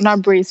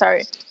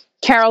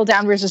Carol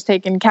Danvers has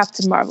taken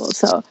Captain Marvel.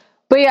 So,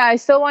 but yeah, I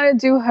still want to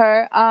do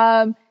her.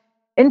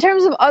 In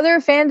terms of other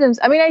fandoms,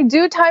 I mean, I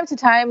do time to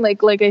time,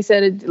 like I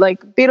said,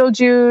 like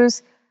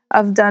Beetlejuice.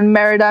 I've done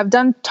Merida. I've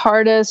done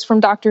TARDIS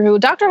from Doctor Who.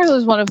 Doctor Who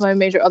is one of my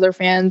major other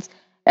fans,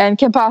 and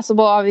Kim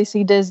Possible,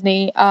 obviously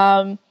Disney.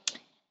 But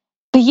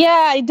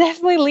yeah, I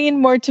definitely lean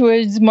more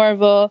towards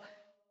Marvel.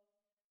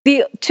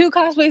 The two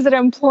cosplays that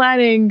I'm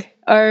planning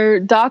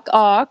are Doc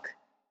Ock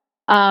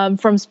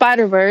from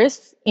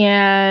Spider-Verse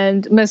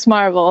and Ms.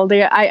 Marvel.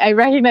 I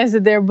recognize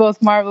that they're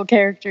both Marvel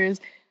characters,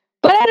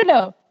 but I don't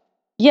know.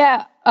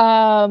 Yeah,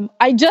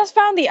 I just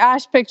found the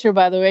Ash picture,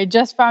 by the way. I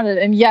just found it,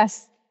 and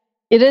yes,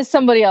 it is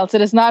somebody else. It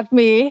is not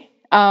me.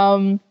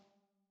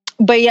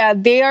 But yeah,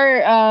 they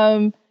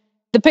are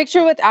the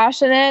picture with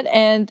Ash in it,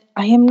 and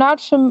I am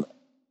not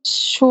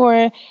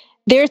sure.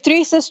 They're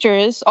three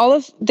sisters.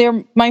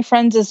 They're my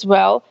friends as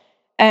well.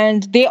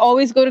 And they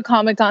always go to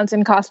Comic-Cons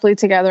and cosplay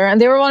together.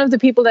 And they were one of the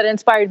people that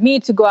inspired me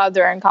to go out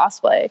there and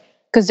cosplay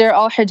because they're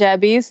all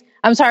hijabis.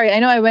 I'm sorry. I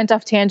know I went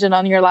off tangent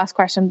on your last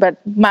question,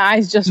 but my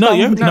eyes just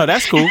no,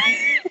 that's cool.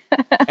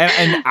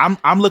 and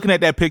I'm looking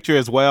at that picture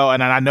as well.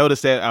 And I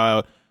noticed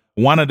that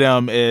one of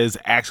them is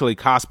actually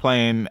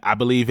cosplaying, I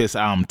believe it's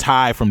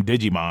Tai from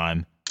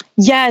Digimon.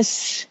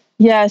 Yes.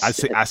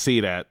 I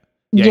see that.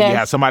 Yeah, yes. You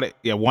have somebody.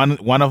 Yeah,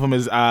 one of them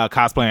is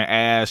cosplaying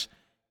Ash.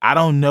 I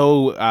don't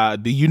know.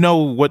 Do you know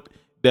what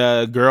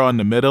the girl in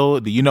the middle?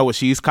 Do you know what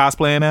she's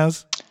cosplaying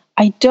as?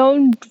 I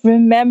don't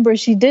remember.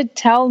 She did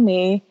tell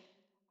me.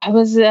 I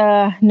was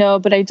no,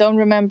 but I don't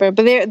remember.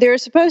 But they're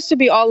supposed to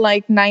be all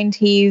like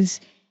 90s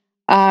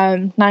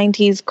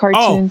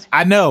cartoons. Oh,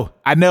 I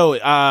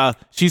know.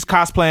 She's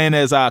cosplaying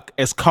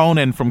as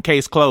Conan from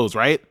Case Closed,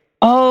 right?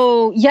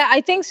 Oh, yeah,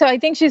 I think so. I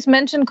think she's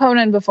mentioned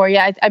Conan before.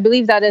 Yeah, I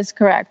believe that is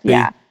correct.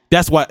 Yeah.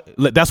 That's why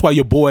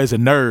your boy is a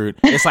nerd.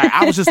 It's like,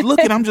 I was just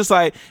looking, I'm just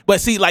like, but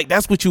see, like,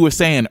 that's what you were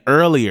saying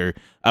earlier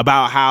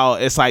about how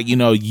it's like,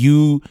 you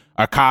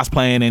are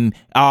cosplaying and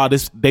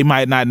they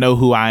might not know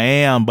who I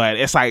am, but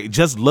it's like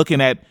just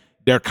looking at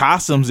their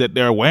costumes that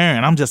they're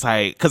wearing, I'm just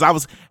like,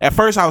 because at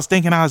first I was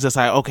thinking, I was just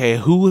like, okay,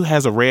 who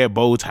has a red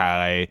bow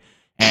tie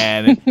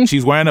and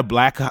she's wearing a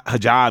black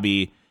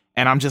hijabi,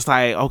 And I'm just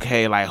like,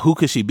 okay, like who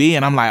could she be?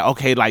 And I'm like,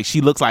 okay, like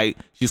she looks like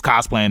she's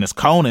cosplaying as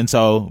Conan.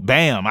 So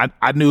bam,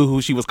 I knew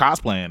who she was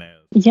cosplaying as.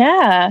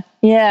 Yeah.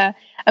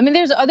 I mean,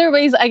 there's other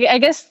ways. I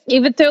guess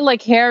even though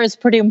like hair is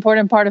pretty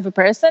important part of a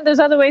person, there's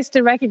other ways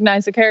to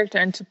recognize the character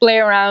and to play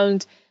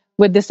around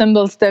with the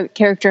symbols the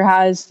character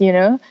has,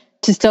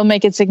 to still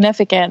make it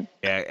significant.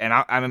 Yeah,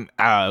 and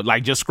I'm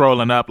like just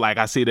scrolling up, like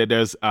I see that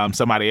there's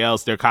somebody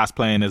else they're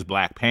cosplaying as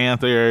Black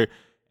Panther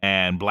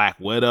and Black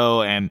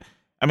Widow, and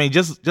I mean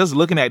just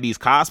looking at these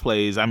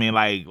cosplays, I mean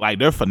like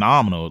they're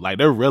phenomenal, like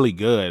they're really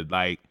good.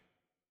 Like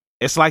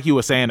it's like you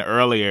were saying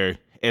earlier,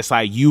 it's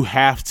like you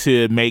have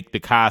to make the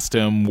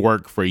costume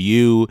work for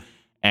you,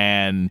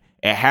 and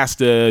it has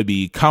to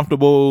be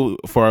comfortable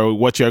for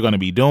what you're going to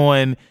be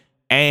doing,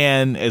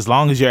 and as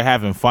long as you're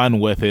having fun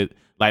with it.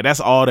 Like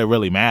that's all that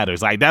really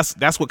matters. Like that's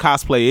what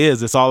cosplay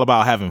is. It's all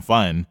about having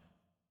fun.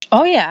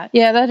 Oh yeah,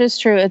 that is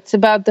true. It's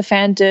about the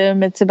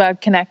fandom. It's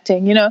about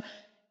connecting.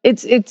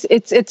 It's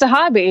a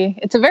hobby.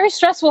 It's a very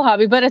stressful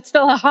hobby, but it's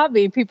still a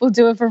hobby. People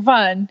do it for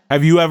fun.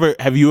 Have you ever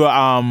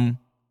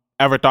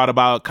thought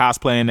about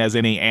cosplaying as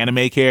any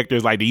anime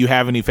characters? Like, do you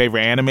have any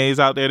favorite animes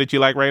out there that you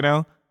like right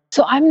now?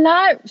 So I'm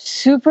not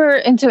super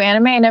into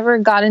anime. I never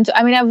got into.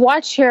 I mean, I've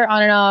watched here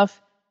on and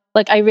off.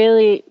 Like I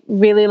really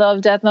really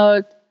love Death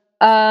Note.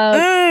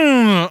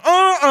 There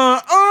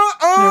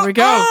we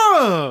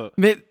go.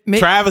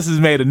 Travis has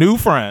made a new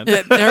friend.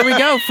 There we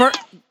go.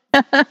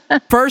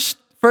 First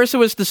it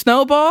was the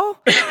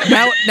snowball.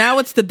 Now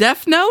it's the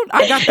Death Note.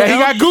 He got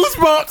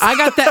goosebumps. I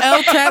got the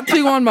L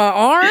tattoo on my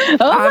arm.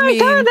 Oh my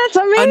god, that's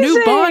amazing! A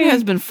new bond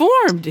has been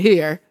formed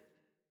here.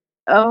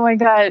 Oh my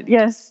god,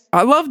 yes.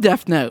 I love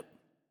Death Note.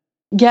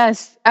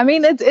 Yes, I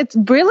mean it's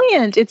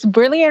brilliant. It's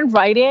brilliant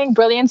writing,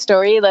 brilliant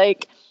story.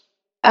 Like.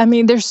 I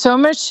mean, there's so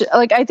much,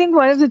 like, I think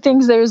one of the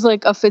things, there's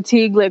like a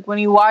fatigue, like when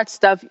you watch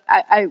stuff,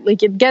 I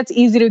like it gets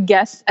easy to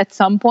guess at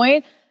some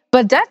point,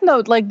 but Death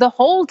Note, like the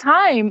whole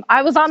time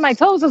I was on my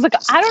toes. I was like,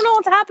 I don't know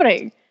what's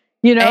happening,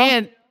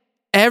 And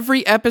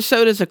every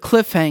episode is a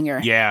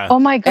cliffhanger. Yeah. Oh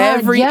my God.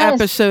 Every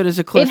episode is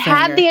a cliffhanger. It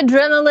had the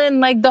adrenaline,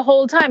 like the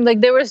whole time,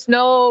 like there was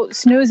no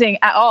snoozing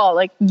at all.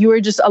 Like you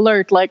were just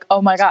alert, like,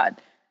 oh my God.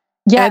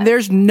 Yeah. And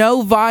there's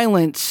no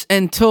violence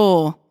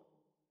until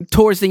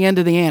towards the end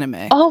of the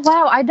anime. Oh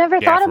wow, I never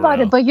thought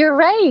about it, but you're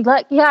right.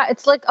 Like, yeah,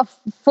 it's like a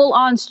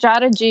full-on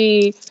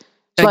strategy.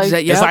 Like,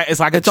 it's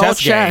like a chess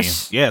game.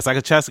 Yeah, it's like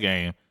a chess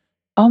game.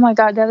 Oh my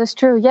God, that is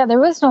true. Yeah, there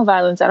was no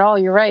violence at all.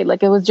 You're right.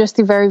 Like it was just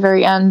the very,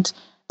 very end,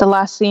 the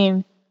last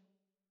scene.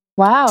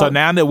 Wow. So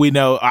now that we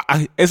know,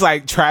 it's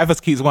like Travis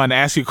keeps wanting to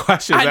ask you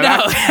questions. I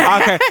know.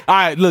 Okay, all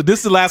right. Look,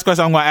 this is the last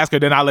question I'm going to ask her.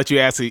 Then I'll let you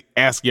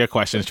ask your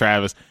questions,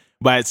 Travis.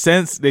 But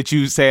since that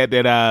you said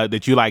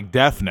that you like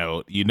Death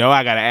Note,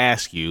 I got to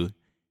ask you,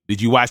 did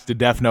you watch the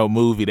Death Note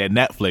movie that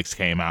Netflix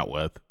came out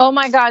with? Oh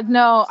my God,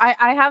 no.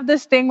 I have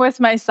this thing with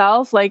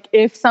myself. Like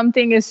if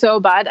something is so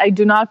bad, I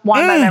do not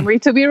want my memory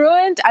to be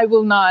ruined. I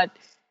will not.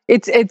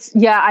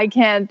 I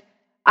can't.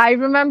 I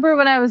remember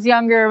when I was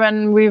younger,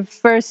 when we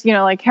first,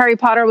 like Harry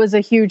Potter was a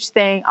huge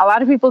thing. A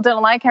lot of people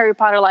didn't like Harry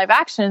Potter live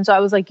action. So I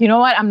was like, you know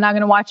what? I'm not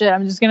going to watch it.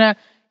 I'm just going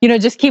to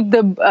just keep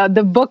the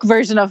book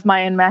version of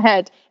in my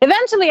head.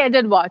 Eventually, I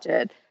did watch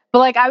it, but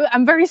like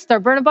I'm very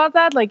stubborn about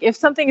that. Like if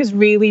something is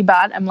really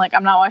bad, I'm like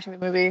I'm not watching the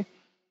movie.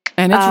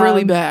 And it's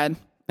really bad.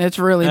 It's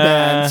really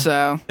bad.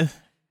 So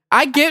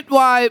I get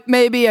why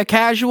maybe a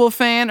casual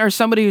fan or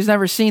somebody who's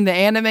never seen the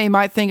anime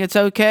might think it's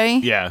okay.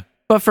 Yeah.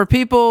 But for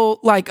people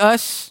like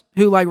us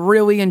who like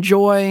really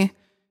enjoy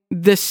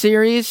this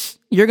series,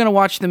 you're gonna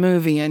watch the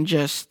movie and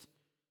just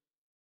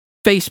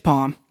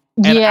facepalm.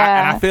 And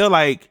I feel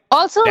like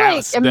also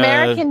like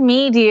American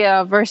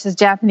media versus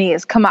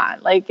Japanese. Come on,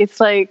 like it's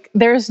like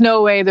there's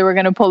no way that we're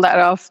gonna pull that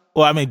off.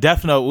 Well, I mean,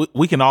 definitely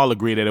we can all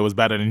agree that it was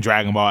better than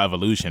Dragon Ball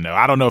Evolution, though.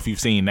 I don't know if you've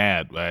seen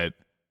that, but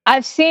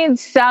I've seen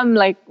some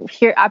like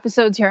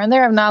episodes here and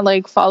there. I've not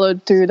like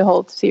followed through the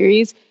whole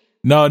series.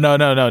 No,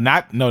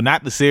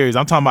 not the series.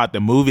 I'm talking about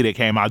the movie that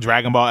came out,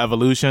 Dragon Ball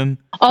Evolution.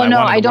 Oh like no,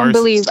 I don't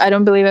believe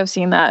I've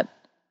seen that.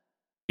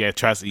 Yeah,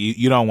 trust me,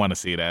 you don't want to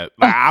see that.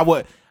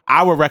 Like,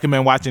 I would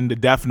recommend watching the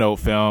Death Note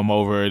film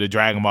over the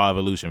Dragon Ball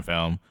Evolution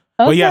film.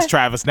 Okay. But yes,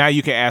 Travis, now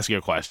you can ask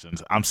your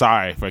questions. I'm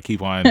sorry for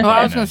keep on. Well,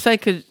 I was going to say,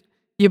 because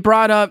you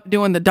brought up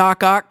doing the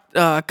Doc Ock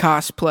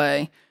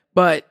cosplay,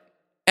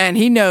 and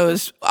he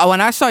knows, when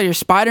I saw your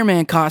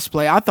Spider-Man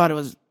cosplay, I thought it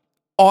was,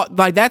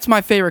 that's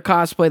my favorite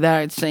cosplay that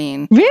I'd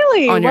seen.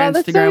 Really? On your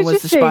Instagram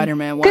was the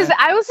Spider-Man one. Because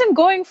I wasn't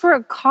going for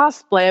a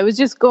cosplay. I was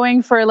just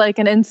going for like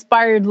an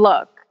inspired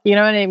look. You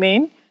know what I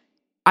mean?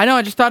 I know.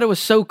 I just thought it was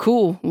so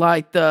cool,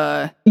 like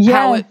how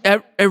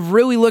it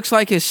really looks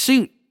like his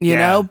suit, you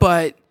know,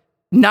 but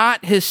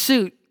not his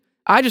suit.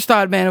 I just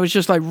thought, man, it was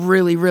just like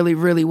really, really,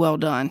 really well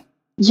done.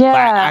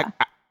 Yeah,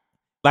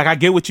 I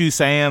get what you're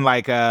saying.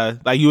 Like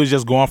you was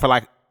just going for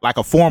like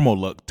a formal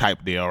look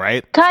type deal,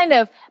 right? Kind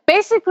of.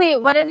 Basically,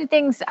 one of the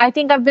things I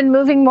think I've been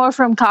moving more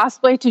from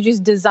cosplay to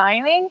just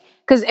designing.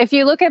 Because if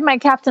you look at my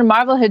Captain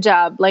Marvel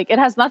hijab, like it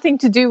has nothing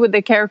to do with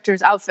the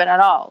character's outfit at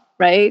all,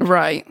 right?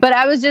 Right. But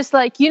I was just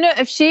like,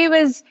 if she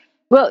was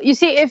Well, you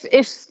see, if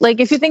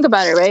you think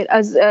about it, right,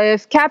 as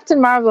if Captain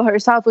Marvel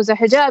herself was a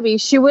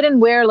hijabi, she wouldn't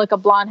wear like a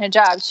blonde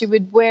hijab. She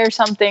would wear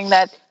something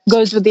that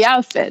goes with the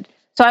outfit.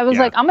 So I was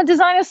like, I'm gonna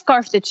design a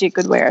scarf that she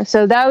could wear.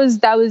 So that was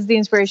the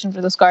inspiration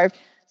for the scarf.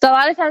 So a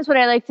lot of times, what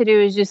I like to do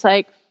is just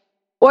like,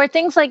 or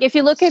things like if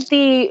you look at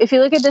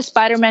the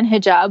Spider-Man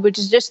hijab, which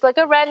is just like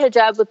a red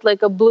hijab with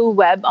like a blue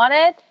web on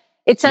it.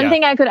 It's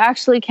something I could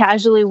actually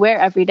casually wear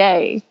every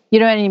day. You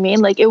know what I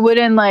mean? Like it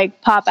wouldn't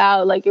like pop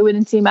out, like it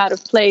wouldn't seem out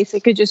of place.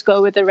 It could just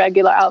go with a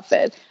regular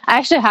outfit. I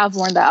actually have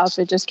worn that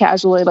outfit just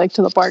casually, like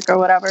to the park or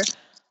whatever.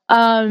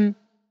 I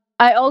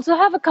also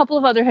have a couple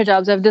of other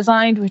hijabs I've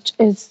designed,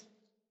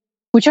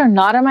 which are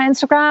not on my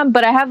Instagram,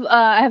 but I have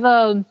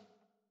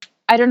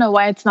I don't know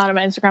why it's not on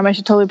my Instagram. I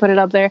should totally put it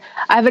up there.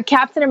 I have a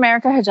Captain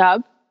America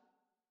hijab,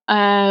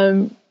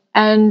 and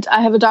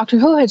I have a Doctor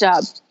Who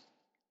hijab.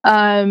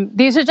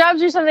 These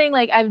hijabs are something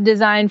like I've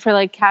designed for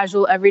like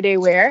casual everyday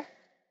wear.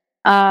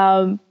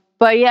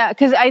 But yeah,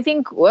 because I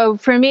think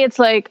for me, it's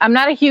like I'm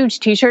not a huge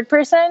t-shirt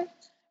person,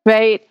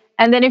 right?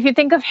 And then if you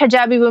think of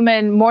hijabi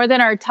women more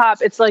than our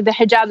top, it's like the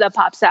hijab that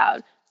pops out.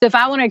 So if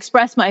I want to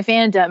express my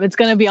fandom, it's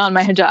going to be on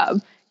my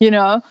hijab, you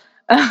know?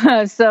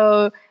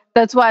 So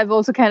that's why I've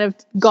also kind of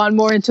gone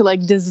more into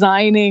like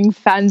designing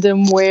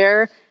fandom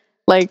wear,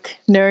 like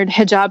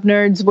hijab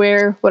nerds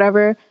wear,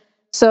 whatever.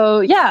 So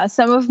yeah,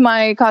 some of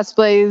my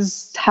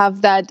cosplays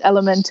have that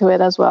element to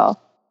it as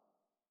well.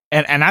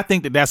 And I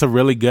think that that's a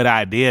really good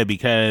idea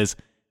because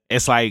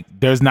it's like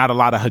there's not a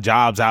lot of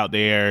hijabs out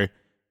there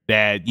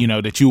that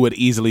that you would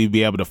easily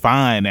be able to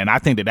find, and I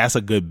think that that's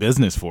a good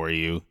business for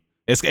you.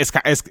 It's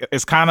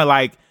kind of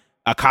like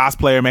a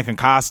cosplayer making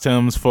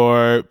costumes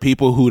for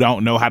people who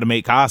don't know how to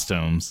make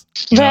costumes.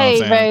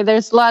 Right.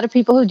 There's a lot of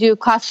people who do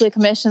cosplay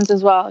commissions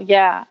as well.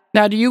 Yeah.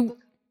 Now, do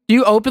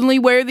you openly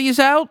wear these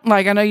out?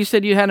 Like, I know you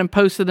said you hadn't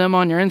posted them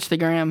on your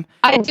Instagram.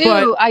 I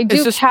do.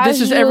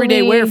 This is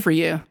everyday wear for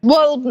you.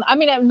 Well, I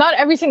mean, not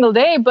every single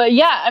day, but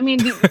yeah, I mean,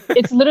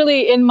 it's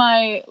literally in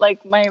my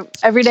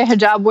everyday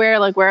hijab wear,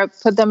 like where I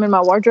put them in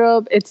my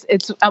wardrobe. It's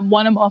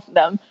one of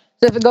them.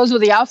 So if it goes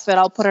with the outfit,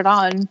 I'll put it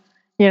on,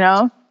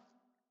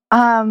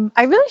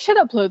 I really should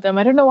upload them.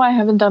 I don't know why I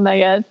haven't done that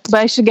yet,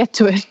 but I should get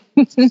to it.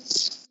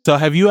 So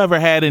have you ever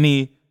had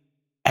any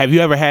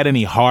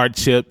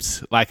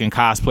hardships like in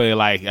cosplay,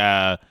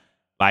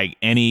 like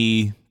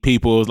any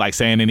people like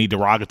saying any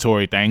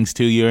derogatory things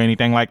to you or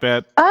anything like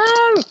that?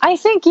 I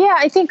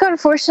think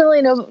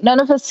unfortunately none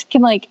of us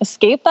can like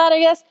escape that, I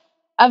guess.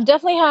 I've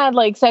definitely had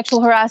like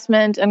sexual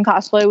harassment in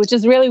cosplay, which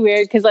is really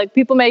weird because like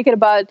people make it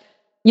about,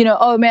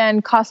 oh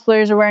man,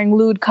 cosplayers are wearing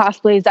lewd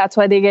cosplays, that's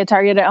why they get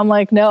targeted. I'm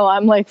like, no,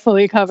 I'm like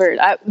fully covered.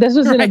 This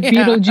was in a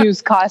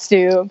Beetlejuice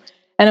costume.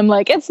 And I'm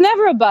like, it's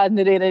never about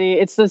nudity.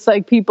 It's just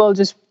like people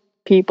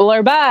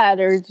are bad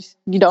or just,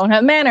 you don't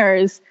have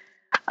manners.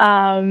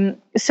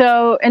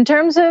 So in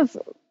terms of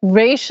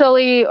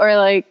racially or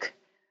like,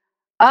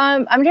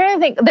 I'm trying to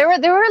think. There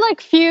were like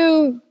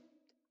few.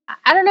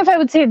 I don't know if I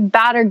would say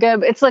bad or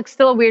good. But it's like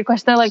still a weird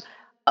question. They're like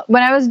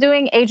when I was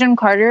doing Agent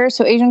Carter.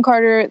 So Agent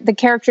Carter, the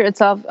character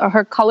itself,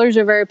 her colors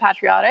are very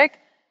patriotic.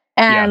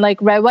 And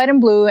like red, white, and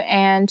blue.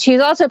 And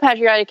she's also a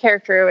patriotic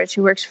character, which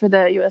she works for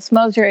the U.S.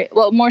 military.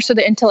 Well, more so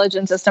the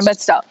intelligence system, but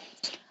still.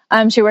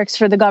 She works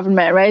for the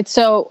government, right?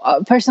 So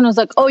a person was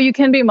like, oh, you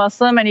can be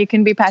Muslim and you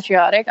can be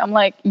patriotic. I'm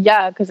like,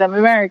 yeah, because I'm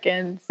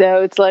American.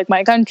 So it's like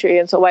my country.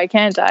 And so why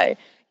can't I?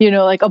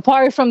 Like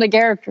apart from the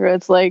character,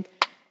 it's like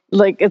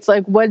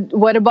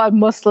what about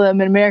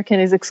Muslim and American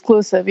is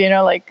exclusive?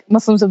 Like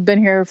Muslims have been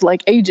here for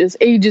like ages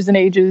and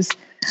ages.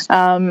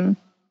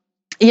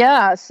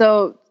 Yeah.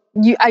 So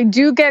I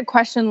do get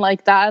questioned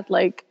like that,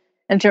 like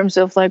in terms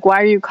of like,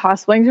 why are you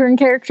cosplaying certain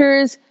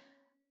characters?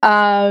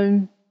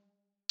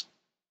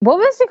 What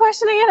was the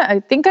question again? I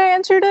think I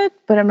answered it,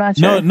 but I'm not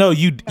sure. No,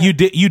 you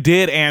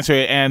did answer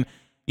it, and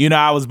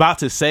I was about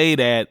to say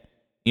that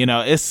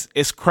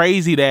it's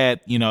crazy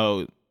that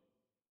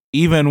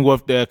even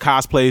with the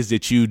cosplays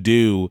that you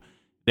do,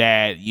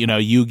 that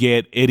you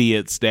get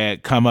idiots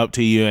that come up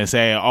to you and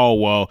say, oh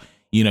well,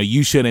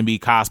 you shouldn't be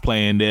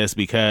cosplaying this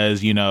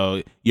because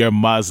you're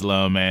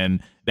Muslim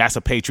and that's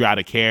a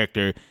patriotic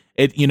character.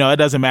 It it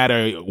doesn't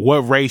matter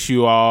what race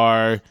you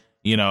are,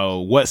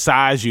 what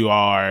size you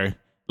are.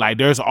 Like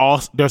there's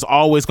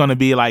always going to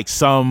be like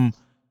some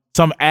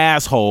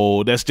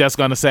asshole that's just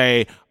going to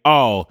say,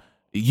 "Oh,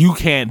 you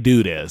can't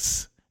do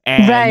this."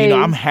 And right.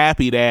 I'm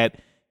happy that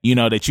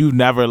that you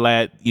never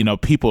let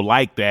people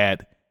like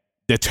that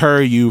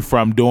deter you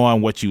from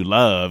doing what you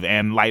love.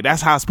 And like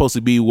that's how it's supposed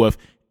to be with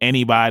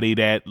anybody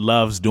that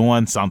loves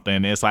doing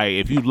something. It's like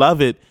if you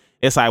love it,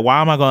 it's like, why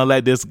am I going to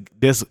let this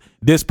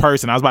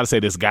person? I was about to say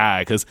this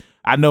guy because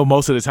I know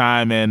most of the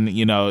time in the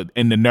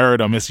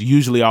nerdom, it's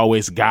usually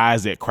always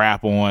guys that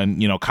crap on,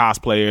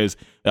 cosplayers,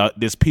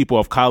 this people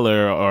of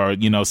color or,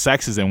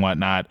 sexes and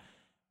whatnot.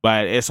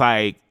 But it's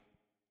like,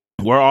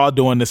 we're all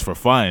doing this for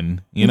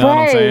fun. You know what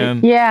I'm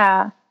saying?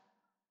 Yeah.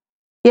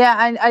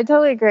 Yeah, I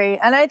totally agree.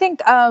 And I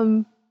think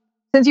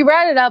since you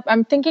brought it up,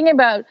 I'm thinking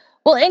about,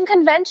 well, in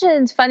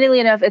conventions, funnily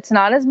enough, it's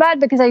not as bad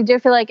because I do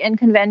feel like in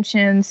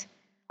conventions,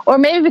 or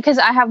maybe because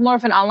I have more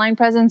of an online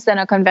presence than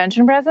a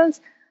convention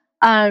presence.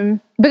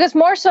 Because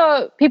more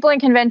so people in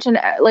convention,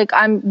 like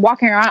I'm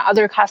walking around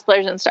other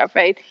cosplayers and stuff,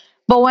 right?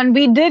 But when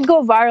we did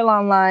go viral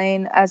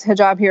online as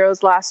Hijab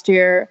Heroes last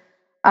year,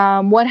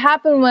 what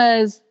happened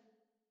was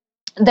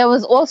there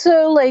was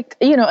also like,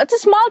 it's a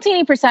small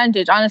teeny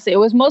percentage, honestly. It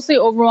was mostly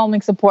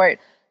overwhelming support.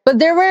 But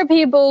there were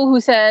people who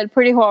said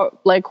pretty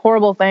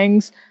horrible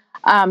things.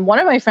 One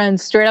of my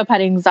friends straight up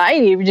had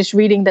anxiety just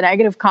reading the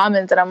negative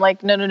comments. And I'm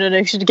like, no,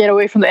 you should get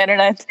away from the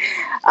internet.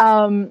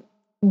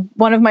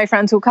 One of my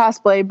friends who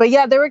cosplay. But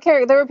yeah, there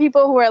were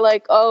people who were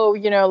like, oh,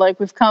 like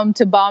we've come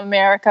to bomb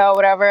America,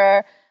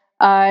 whatever.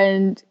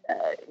 And,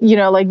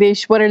 like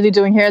what are they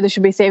doing here? They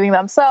should be saving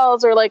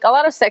themselves, or like a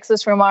lot of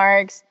sexist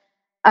remarks.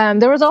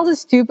 There was all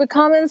these stupid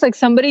comments, like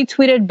somebody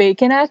tweeted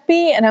bacon at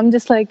me, and I'm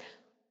just like,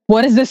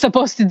 what is this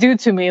supposed to do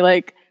to me?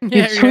 Like,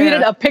 you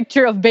tweeted a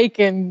picture of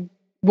bacon,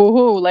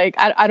 woohoo. Like,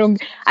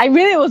 I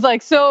really was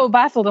like so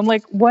baffled. I'm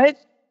like, what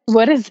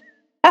is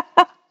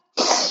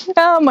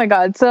oh my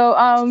God. So,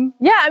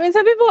 yeah, I mean,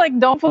 some people like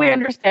don't fully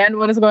understand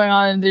what is going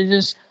on, and they're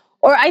just,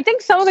 or I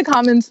think some of the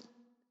comments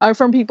are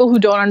from people who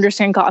don't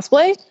understand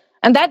cosplay,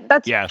 and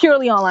that's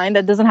purely online.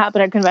 That doesn't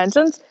happen at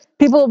conventions.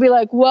 People will be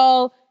like,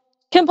 well,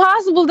 Kim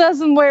Possible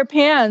doesn't wear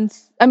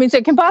pants.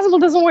 Kim Possible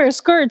doesn't wear a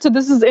skirt, so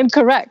this is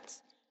incorrect.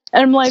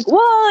 And I'm like,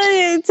 well,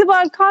 it's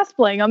about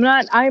cosplaying.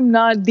 I'm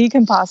not the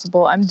Kim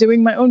Possible. I'm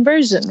doing my own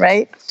version,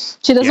 right?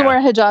 She doesn't wear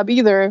a hijab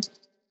either.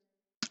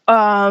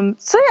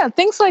 So yeah,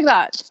 things like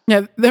that.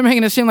 Yeah, they're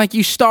making it seem like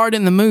you starred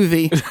in the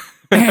movie,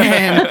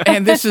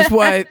 and this is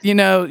what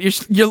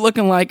you're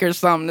looking like or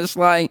something. It's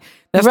like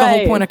that's the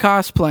whole point of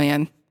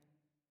cosplaying.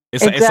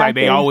 It's like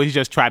they always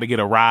just try to get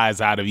a rise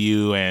out of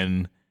you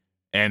and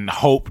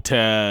hope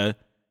to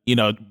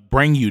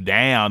bring you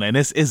down, and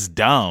it's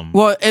dumb.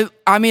 Well, it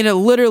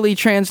literally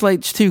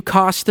translates to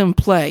costume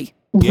play.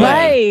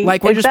 Right.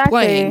 Like we're just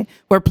playing.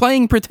 We're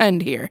playing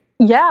pretend here.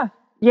 Yeah.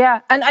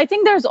 Yeah. And I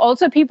think there's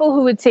also people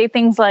who would say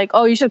things like,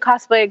 oh, you should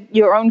cosplay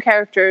your own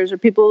characters or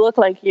people who look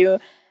like you.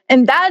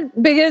 And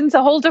that begins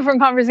a whole different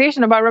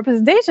conversation about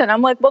representation.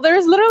 I'm like, well,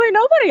 there's literally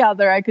nobody out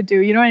there I could do.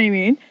 You know what I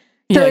mean?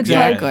 So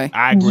exactly. Like,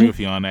 I agree with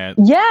you on that.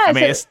 Yeah.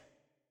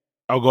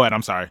 Go ahead.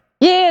 I'm sorry.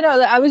 Yeah,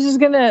 no, I was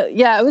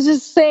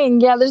just saying,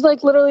 there's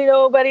like literally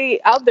nobody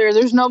out there.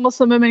 There's no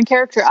Muslim women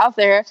character out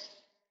there.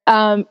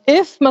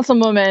 If Muslim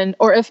women,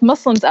 or if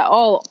Muslims at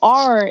all,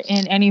 are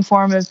in any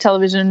form of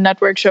television,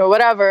 network show,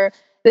 whatever,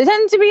 they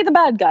tend to be the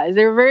bad guys.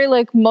 They're very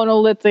like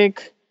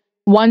monolithic,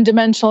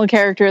 one-dimensional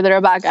character that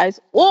are bad guys.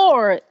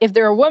 Or if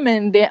they're a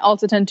woman, they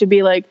also tend to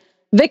be like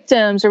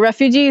victims or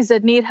refugees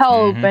that need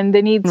help and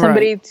they need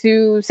somebody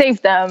to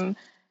save them.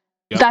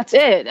 Yep. That's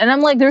it. And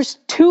I'm like, there's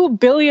 2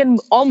 billion,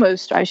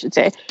 almost, I should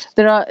say.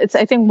 It's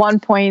I think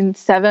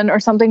 1.7 or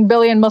something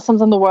billion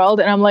Muslims in the world.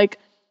 And I'm like,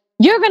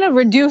 you're going to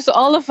reduce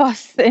all of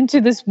us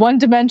into this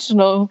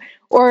one-dimensional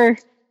or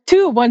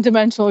 2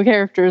 one-dimensional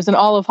characters in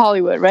all of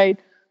Hollywood, right?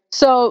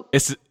 So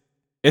it's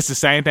the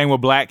same thing with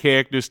black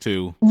characters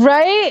too.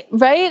 Right.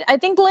 I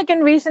think like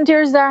in recent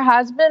years there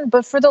has been,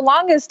 but for the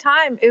longest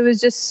time, it was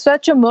just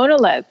such a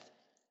monolith,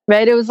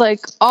 right? It was like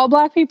all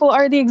black people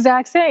are the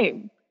exact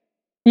same.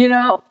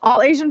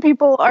 All Asian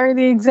people are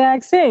the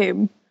exact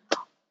same.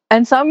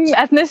 And some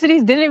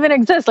ethnicities didn't even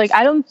exist. Like,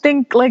 I don't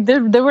think like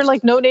there were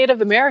like no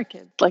Native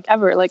Americans, like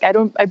ever. Like,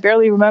 I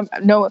barely remember.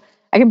 No,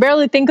 I can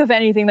barely think of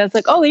anything that's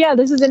like, oh yeah,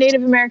 this is a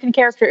Native American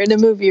character in a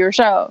movie or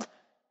show.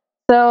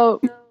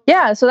 So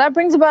yeah, so that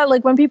brings about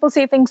like when people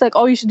say things like,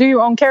 oh, you should do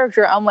your own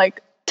character. I'm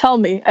like, tell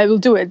me, I will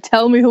do it.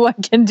 Tell me who I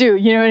can do.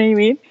 You know what I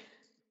mean?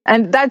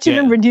 And that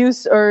shouldn't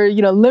reduce or,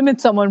 limit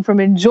someone from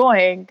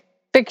enjoying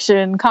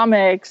fiction,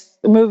 comics,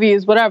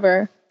 movies,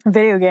 whatever,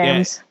 video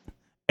games.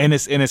 Yeah. And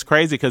it's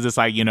crazy because it's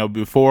like,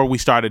 before we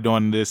started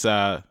doing this,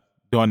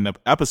 doing the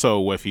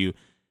episode with you,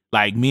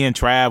 like me and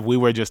Trav, we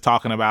were just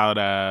talking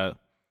about,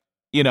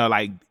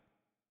 like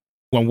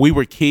when we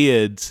were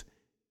kids,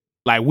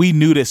 like we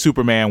knew that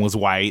Superman was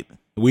white.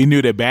 We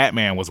knew that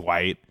Batman was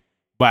white,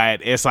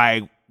 but it's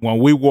like when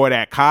we wore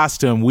that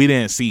costume, we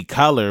didn't see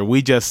color.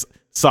 We just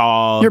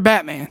saw you're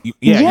Batman.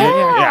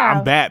 Yeah,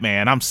 I'm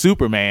Batman. I'm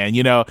Superman.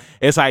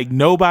 It's like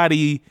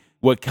nobody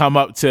would come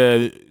up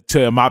to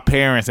my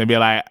parents and be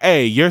like,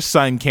 hey, your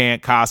son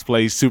can't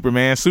cosplay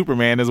Superman.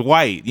 Superman is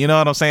white. You know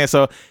what I'm saying?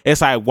 So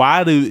it's like,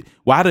 why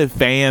do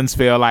fans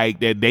feel like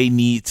that they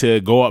need to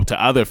go up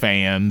to other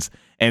fans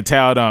and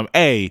tell them,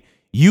 hey,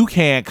 you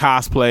can't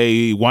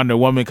cosplay Wonder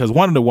Woman because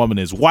Wonder Woman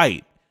is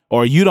white,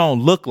 or you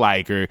don't look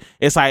like her.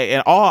 It's like,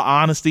 in all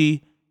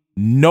honesty,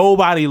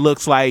 nobody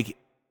looks like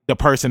the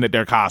person that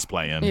they're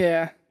cosplaying.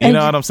 Yeah. You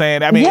know what I'm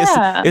saying? I mean,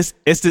 it's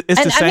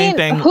the same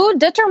thing. Who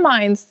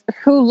determines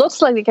who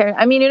looks like the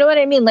character? I mean, you know what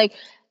I mean? Like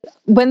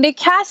when they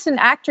cast an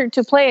actor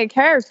to play a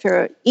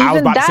character, even I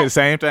was about to say the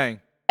same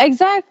thing.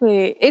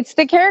 Exactly. It's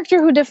the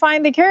character who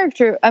defined the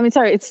character.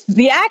 It's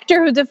the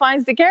actor who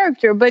defines the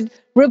character, but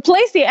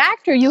replace the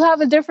actor, you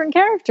have a different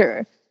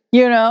character,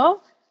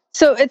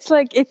 So it's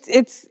like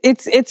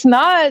it's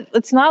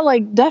not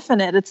like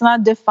definite. It's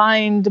not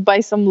defined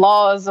by some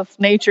laws of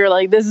nature.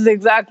 Like this is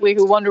exactly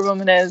who Wonder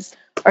Woman is,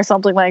 or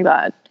something like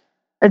that.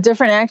 A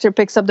different actor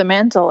picks up the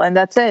mantle, and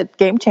that's it.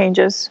 Game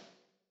changes.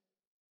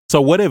 So,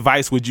 what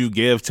advice would you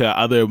give to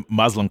other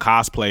Muslim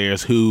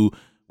cosplayers who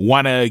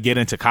want to get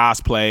into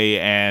cosplay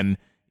and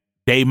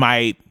they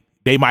might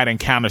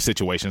encounter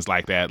situations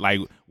like that? Like,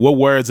 what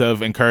words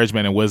of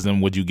encouragement and wisdom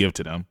would you give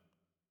to them?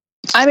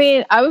 I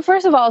mean, I would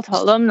first of all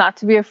tell them not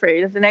to be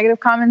afraid of the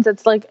negative comments.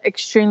 It's like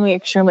extremely,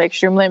 extremely,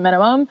 extremely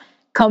minimum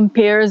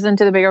compares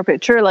into the bigger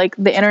picture. Like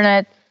the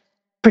internet,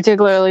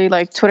 particularly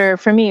like Twitter,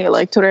 for me,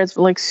 like Twitter is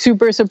like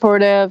super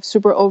supportive,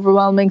 super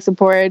overwhelming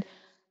support.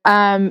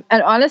 And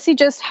honestly,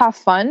 just have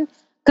fun.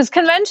 Because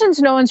conventions,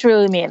 no one's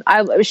really mean.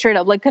 I straight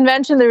up, like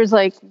convention, there's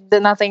like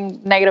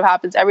nothing negative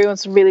happens.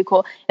 Everyone's really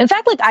cool. In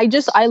fact, like I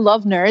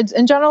love nerds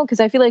in general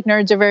because I feel like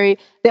nerds are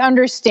they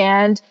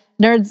understand.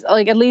 Nerds,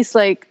 like at least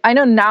like I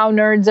know now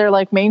nerds are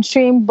like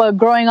mainstream, but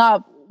growing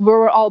up we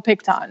were all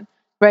picked on,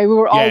 right? We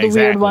were all the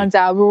weird ones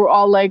out. We were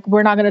all like,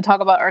 we're not going to talk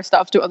about our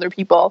stuff to other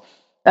people.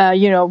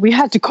 We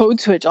had to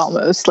code switch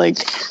almost, like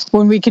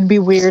when we could be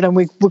weird and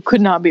we could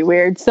not be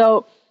weird.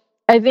 So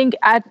I think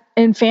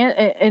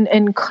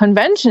in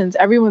conventions,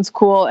 everyone's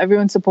cool,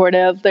 everyone's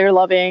supportive, they're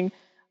loving.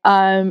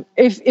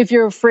 If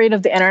you're afraid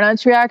of the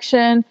internet's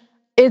reaction,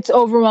 it's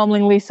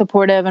overwhelmingly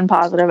supportive and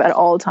positive at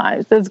all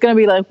times. There's going to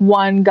be like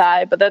one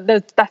guy, but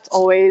that's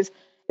always,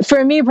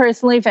 for me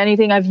personally, if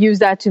anything, I've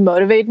used that to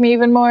motivate me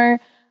even more.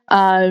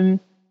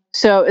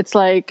 So it's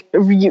like,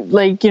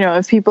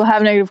 if people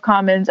have negative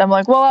comments, I'm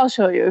like, well, I'll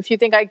show you. If you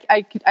think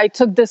I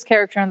took this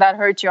character and that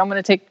hurt you, I'm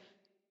going to take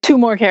 2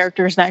 more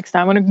characters next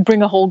time. I'm going to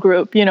bring a whole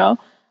group, things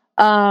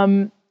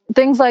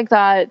like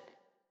that.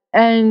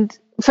 And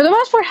for the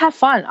most part, have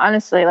fun,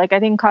 honestly. Like, I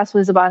think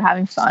cosplay is about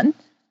having fun,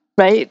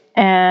 right?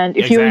 And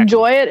if you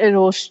enjoy it, it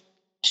will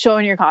show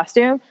in your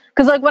costume.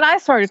 Because, like, when I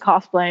started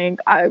cosplaying,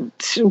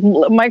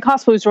 my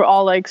cosplays were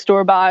all, like,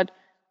 store-bought.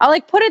 I,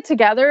 like, put it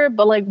together,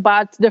 but, like,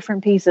 bought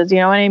different pieces, you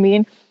know what I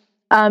mean?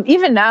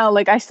 Even now,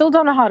 like, I still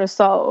don't know how to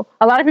sew.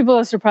 A lot of people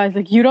are surprised,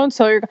 like, you don't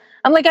sew your...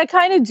 I'm like, I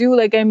kind of do.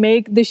 Like, I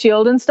make the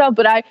shield and stuff,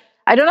 but I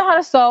don't know how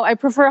to sew. I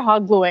prefer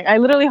hot gluing. I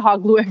literally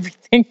hot glue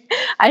everything.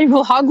 I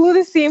will hot glue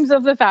the seams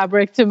of the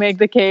fabric to make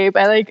the cape.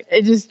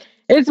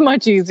 It's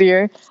much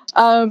easier.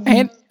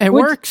 And it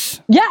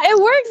works. Yeah,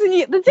 it works. And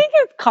the thing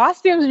is,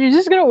 costumes, you're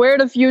just going to wear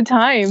it a few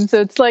times.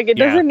 So it's like, it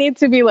doesn't need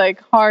to be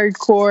like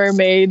hardcore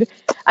made.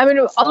 I mean,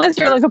 unless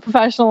you're like a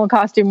professional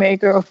costume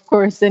maker, of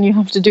course, then you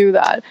have to do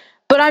that.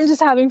 But I'm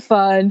just having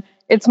fun.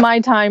 It's my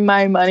time,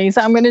 my money.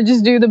 So I'm going to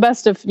just do the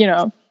best of,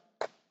 So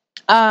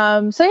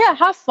yeah,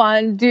 have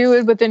fun, do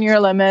it within your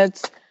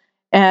limits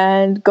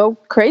and go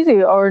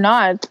crazy or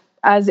not.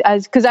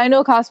 Cause I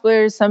know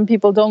cosplayers, some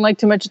people don't like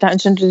too much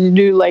attention to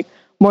do like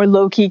more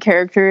low key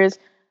characters.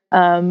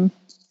 Some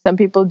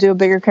people do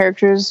bigger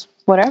characters,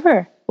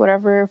 whatever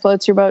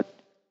floats your boat.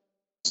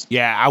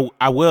 Yeah.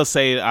 I will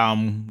say,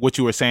 what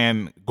you were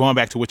saying, going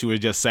back to what you were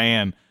just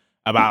saying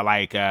about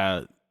like,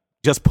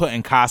 just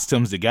putting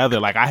costumes together.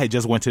 Like I had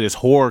just went to this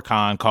horror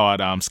con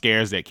called,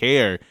 Scares That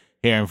Care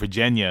here in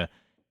Virginia.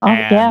 Oh,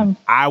 and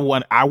I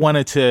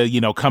wanted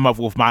to, come up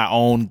with my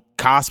own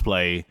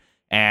cosplay,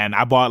 and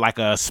I bought like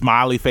a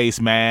smiley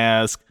face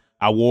mask.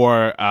 I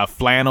wore a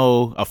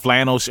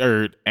flannel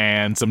shirt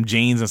and some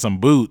jeans and some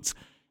boots.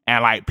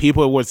 And like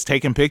people was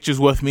taking pictures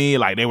with me,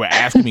 like they were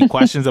asking me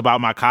questions about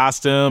my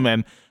costume,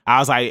 and I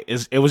was like,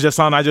 it was just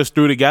something I just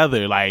threw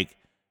together. Like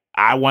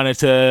I wanted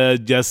to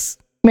just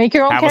make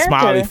your own have character. A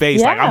smiley face.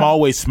 Yeah. Like I'm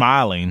always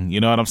smiling, you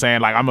know what I'm saying?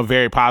 Like I'm a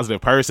very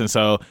positive person,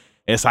 so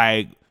it's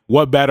like,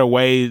 what better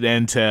way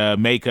than to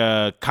make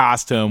a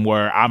costume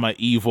where I'm an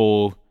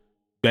evil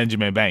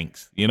Benjamin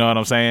Banks? You know what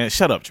I'm saying?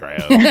 Shut up,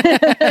 Trav.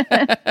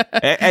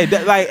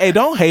 hey,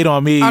 don't hate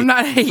on me. I'm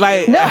not hating.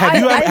 Like, no,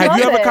 have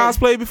you ever it.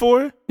 cosplayed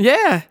before?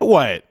 Yeah.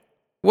 What?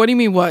 What do you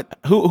mean? What?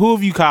 Who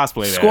have you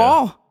cosplayed?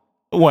 Squall.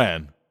 As?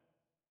 When?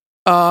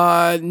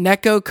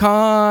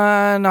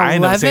 NecoCon 11? I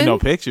ain't never seen no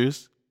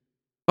pictures.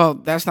 Well,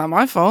 that's not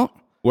my fault.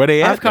 Where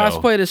they at? I've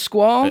cosplayed as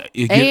Squall,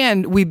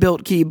 and we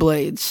built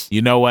Keyblades.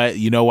 You know what?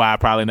 You know why I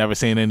probably never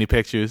seen any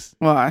pictures?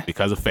 Why?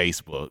 Because of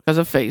Facebook. Because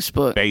of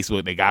Facebook.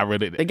 Facebook, they got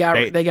rid of it. They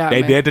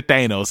did the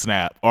Thanos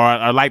snap,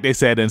 or like they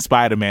said in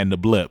Spider-Man, the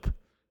blip.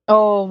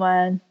 Oh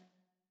man.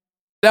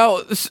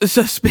 No,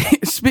 so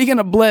speaking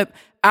of blip,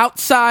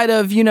 outside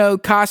of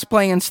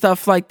cosplay and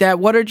stuff like that,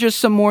 what are just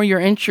some more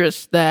your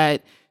interests,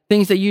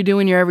 things that you do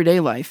in your everyday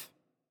life?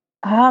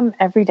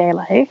 Everyday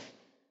life.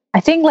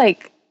 I think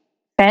like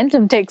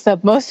Phantom takes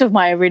up most of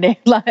my everyday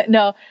life.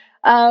 No,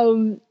 I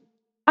don't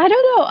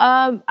know.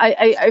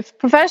 I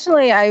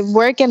professionally, I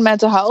work in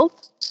mental health,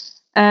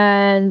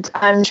 and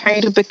I'm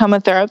trying to become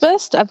a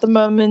therapist. At the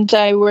moment,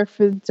 I work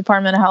for the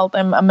Department of Health.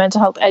 I'm a mental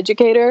health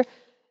educator.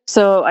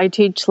 So I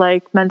teach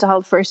like mental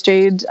health first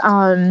aid,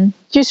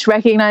 just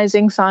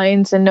recognizing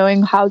signs and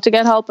knowing how to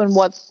get help and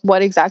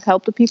what exact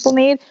help the people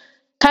need.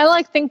 Kind of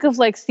like think of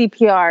like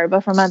CPR,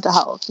 but for mental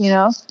health,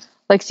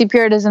 Like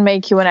CPR doesn't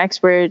make you an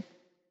expert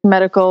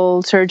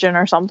medical surgeon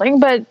or something,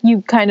 but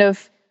you kind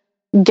of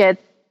get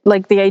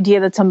like the idea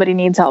that somebody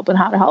needs help and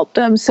how to help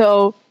them.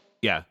 So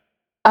yeah,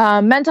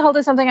 mental health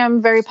is something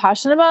I'm very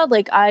passionate about.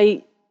 Like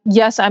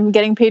yes, I'm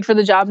getting paid for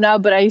the job now,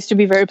 but I used to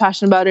be very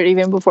passionate about it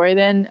even before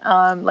then.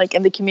 Like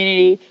in the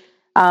community,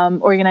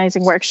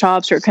 organizing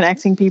workshops or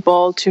connecting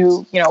people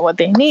to, what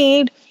they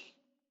need.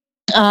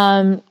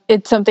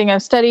 It's something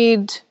I've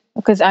studied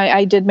because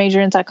I did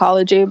major in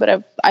psychology,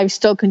 but I've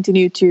still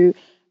continued to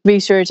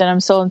research, and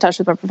I'm still in touch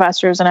with my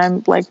professors, and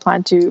I'm like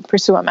plan to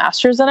pursue a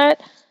master's in it.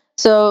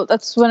 So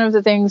that's one of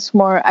the things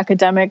more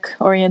academic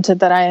oriented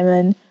that I am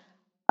in.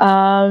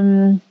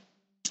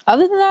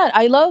 Other than that,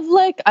 I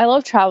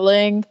love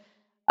traveling.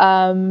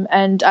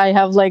 And I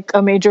have like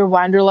a major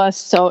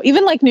wanderlust. So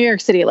even like New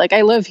York City, like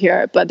I live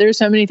here, but there's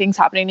so many things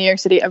happening in New York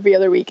City every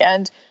other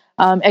weekend.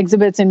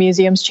 Exhibits and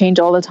museums change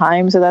all the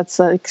time. So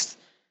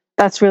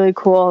that's really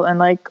cool. And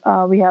like,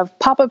 we have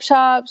pop-up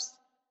shops.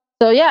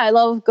 So yeah, I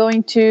love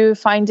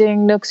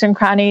finding nooks and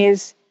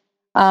crannies.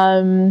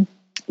 In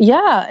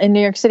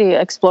New York City,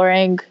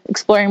 exploring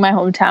my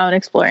hometown,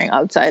 exploring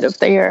outside of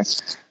there,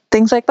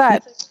 things like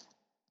that.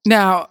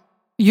 Now,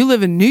 you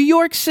live in New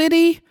York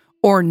City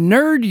or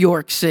Nerd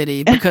York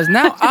City? Because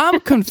now I'm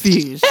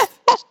confused.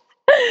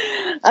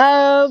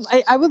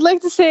 I would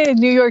like to say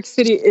New York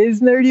City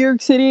is Nerd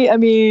York City. I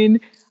mean,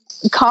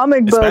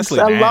 comic books, a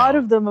lot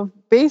of them a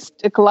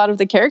lot of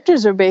the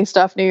characters are based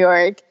off New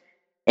York.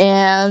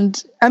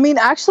 And I mean,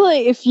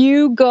 actually, if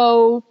you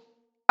go,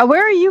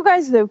 where are you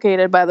guys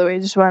located, by the way?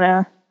 Just want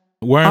to.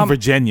 We're in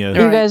Virginia.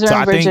 You guys are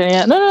in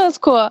Virginia. No, that's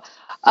cool.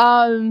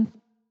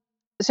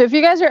 So if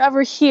you guys are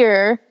ever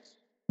here,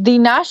 the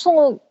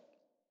National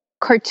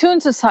Cartoon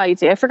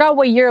Society, I forgot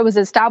what year it was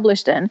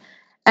established in,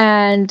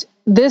 and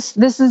this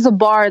is a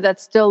bar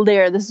that's still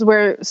there. This is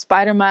where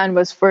Spider-Man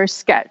was first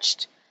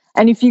sketched.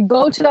 And if you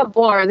go to that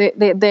bar,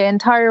 the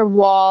entire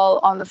wall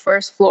on the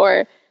first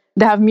floor,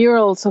 they have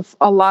murals of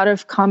a lot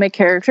of comic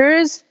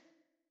characters.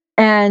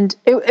 And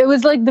it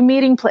was like the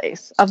meeting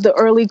place of the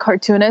early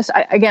cartoonists.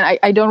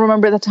 I don't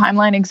remember the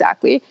timeline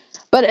exactly,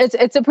 but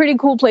it's a pretty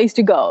cool place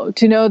to go,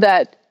 to know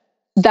that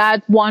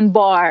one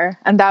bar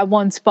and that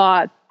one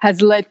spot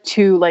has led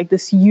to like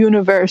this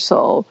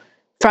universal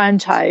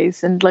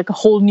franchise and like a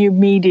whole new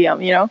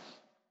medium,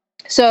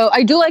 So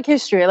I do like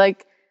history.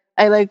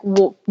 I like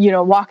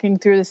walking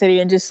through the city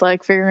and just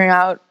like figuring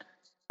out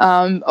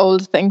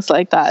old things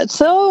like that.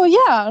 So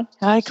yeah,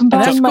 I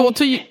combine. That's cool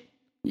too.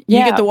 You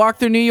get to walk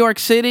through New York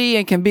City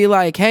and can be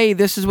like, hey,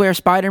 this is where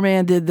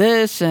Spider-Man did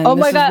this. And oh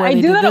my God, I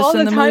do that all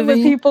the time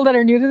with people that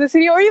are new to the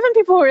city, or even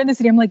people who are in the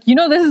city. I'm like,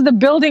 this is the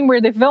building where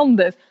they filmed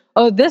this.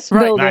 Oh, this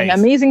building, nice.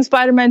 Amazing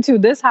Spider-Man 2,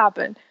 this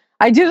happened.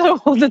 I do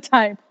that all the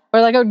time. Or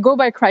like I would go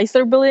by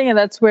Chrysler Building, and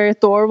that's where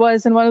Thor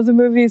was in one of the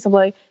movies. I'm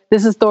like,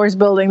 this is Thor's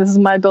building. This is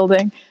my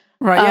building.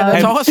 Right, yeah,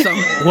 that's awesome.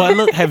 Well,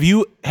 look, have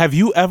you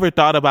ever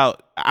thought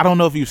about, I don't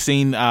know if you've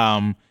seen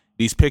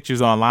these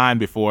pictures online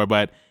before,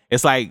 but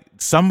it's like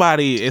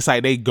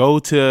they go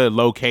to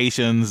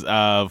locations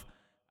of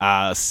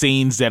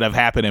scenes that have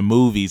happened in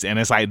movies, and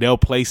it's like they'll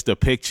place the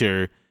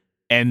picture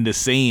in the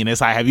scene.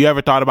 It's like, have you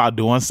ever thought about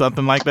doing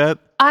something like that?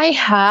 I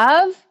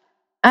have.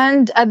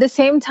 And at the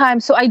same time,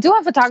 so I do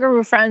have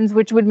photographer friends,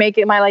 which would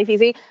make my life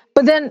easy.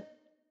 But then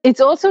it's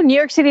also, New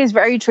York City is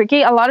very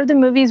tricky. A lot of the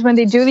movies, when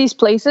they do these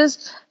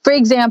places, for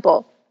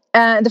example,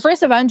 the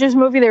first Avengers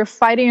movie, they're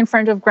fighting in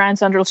front of Grand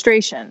Central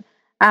Station.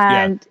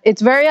 And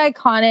it's very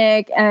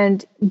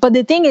iconic. But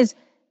the thing is,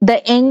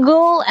 the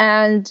angle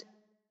and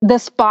the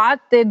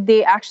spot that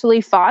they actually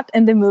fought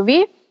in the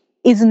movie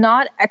is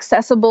not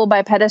accessible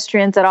by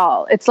pedestrians at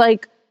all. It's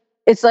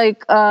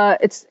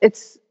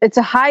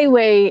a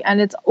highway and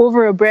it's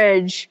over a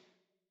bridge.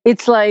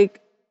 It's like,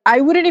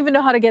 I wouldn't even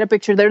know how to get a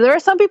picture there. There are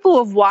some people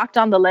who have walked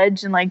on the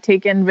ledge and like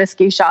taken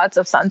risky shots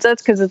of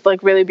sunsets because it's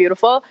like really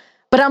beautiful.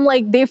 But I'm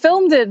like, they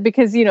filmed it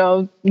because,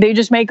 they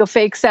just make a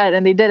fake set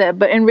and they did it.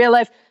 But in real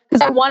life,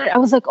 because I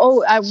was like,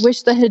 oh, I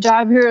wish the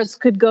hijab heroes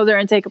could go there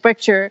and take a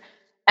picture.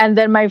 And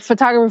then my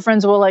photographer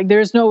friends were like,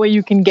 there's no way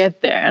you can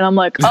get there. And I'm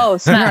like, oh,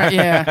 snap.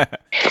 Yeah.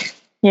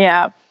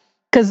 Yeah.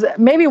 Because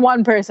maybe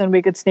one person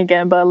we could sneak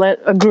in, but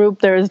a group,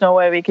 there is no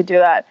way we could do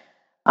that.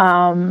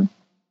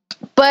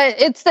 But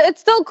it's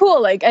still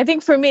cool. Like, I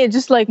think for me, it's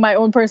just like my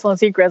own personal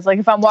secrets. Like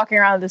if I'm walking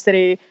around the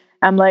city,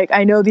 I'm like,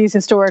 I know these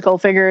historical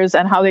figures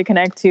and how they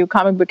connect to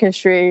comic book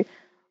history.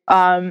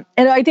 And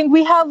I think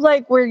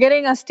we're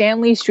getting a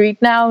Stanley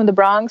Street now in the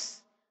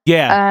Bronx.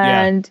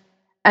 Yeah.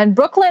 And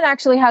Brooklyn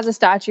actually has a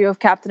statue of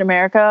Captain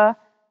America.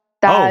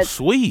 Oh,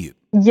 sweet.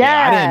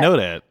 Yeah. I didn't know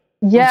that.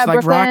 Yeah, it's like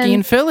Brooklyn, Rocky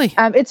in Philly.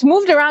 It's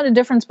moved around in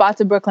different spots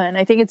in Brooklyn.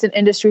 I think it's an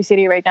industry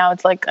city right now.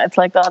 It's like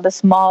the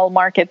small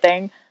market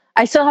thing.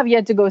 I still have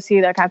yet to go see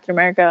that Captain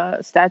America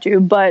statue,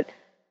 but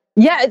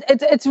yeah,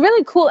 it's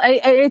really cool.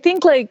 I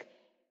think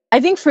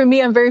for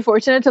me, I'm very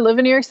fortunate to live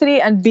in New York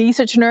City and be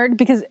such a nerd,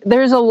 because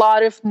there's a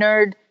lot of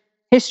nerd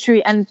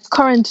history and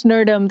current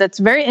nerdom that's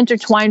very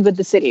intertwined with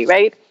the city,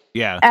 right?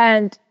 Yeah.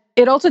 And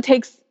it also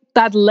takes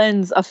that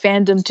lens of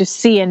fandom to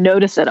see and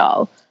notice it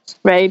all.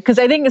 right? Because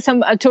I think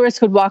a tourist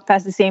could walk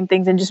past the same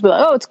things and just be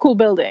like, oh, it's a cool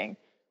building.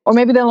 Or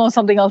maybe they'll know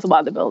something else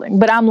about the building.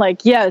 But I'm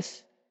like,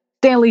 yes,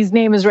 Stan Lee's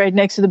name is right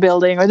next to the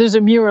building, or there's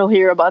a mural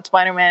here about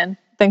Spider-Man,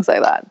 things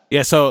like that.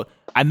 Yeah, so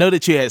I know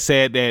that you had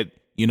said that,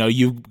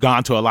 you've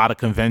gone to a lot of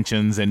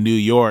conventions in New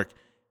York.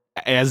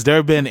 Has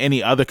there been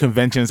any other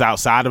conventions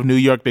outside of New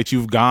York that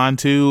you've gone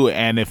to?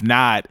 And if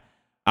not,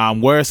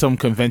 where are some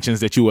conventions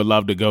that you would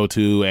love to go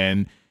to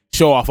and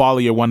show off all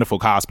of your wonderful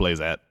cosplays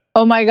at?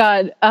 Oh my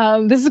God.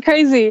 This is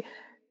crazy.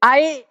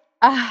 But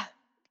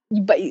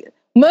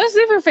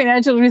mostly for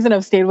financial reason,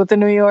 I've stayed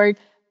within New York,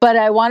 but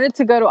I wanted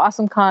to go to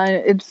AwesomeCon.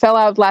 It fell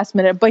out last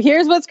minute, but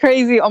here's what's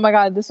crazy. Oh my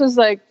God. This was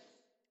like,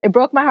 it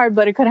broke my heart,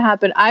 but it couldn't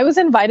happen. I was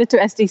invited to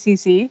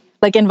SDCC,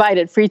 like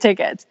invited, free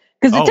tickets.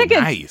 Because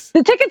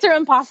the tickets are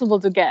impossible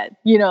to get,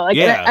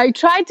 I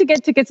tried to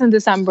get tickets in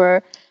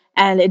December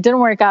and it didn't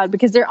work out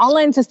because their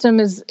online system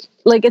is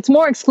like, it's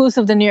more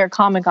exclusive than New York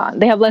Comic Con.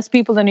 They have less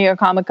people than New York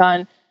Comic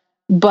Con,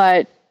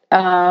 but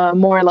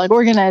more like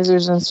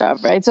organizers and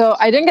stuff, right? So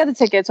I didn't get the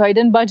ticket, so I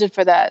didn't budget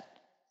for that.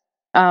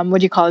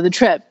 The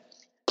trip.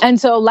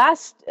 And so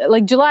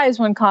July is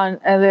when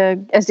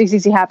the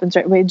SDCC happens,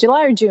 right? Wait,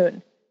 July or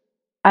June?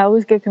 I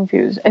always get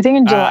confused. I think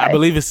in July. I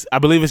believe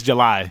it's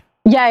July.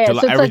 Yeah. So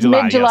it's like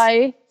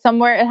mid-July,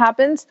 somewhere it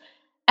happens.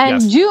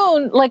 And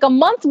June, like a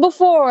month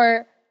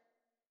before,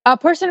 a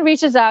person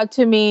reaches out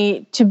to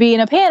me to be in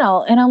a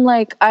panel. And I'm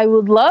like, I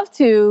would love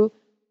to,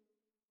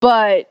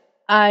 but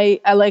I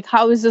like,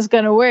 how is this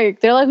going to work?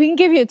 They're like, we can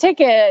give you a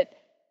ticket,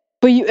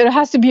 but it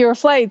has to be your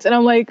flights. And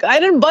I'm like, I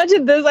didn't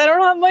budget this. I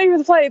don't have money for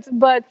the flights.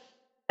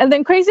 And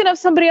then crazy enough,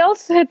 somebody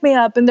else hit me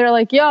up and they're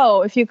like,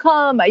 yo, if you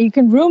come, you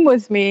can room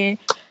with me.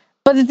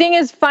 But the thing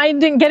is,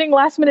 getting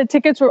last minute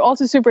tickets were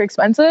also super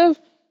expensive.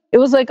 It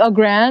was like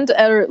 $1,000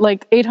 or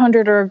like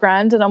 $800 or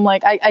 $1,000. And I'm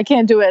like, I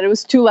can't do it. It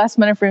was too last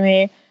minute for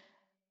me.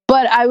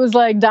 But I was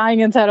like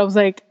dying inside. I was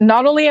like,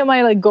 not only am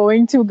I like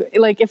going to,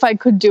 like, if I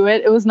could do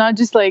it, it was not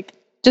just like,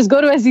 just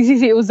go to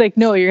SDCC. It was like,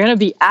 no, you're going to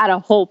be at a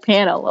whole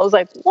panel. I was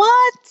like,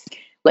 what?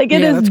 Like,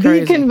 it is the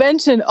crazy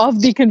convention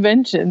of the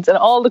conventions and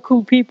all the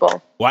cool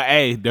people. Well,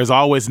 hey, there's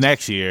always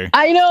next year.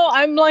 I know.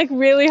 I'm like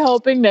really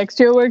hoping next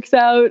year works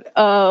out.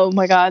 Oh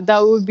my God.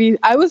 That would be,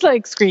 I was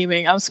like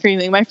screaming. I was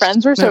screaming. My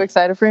friends were so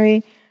excited for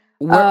me.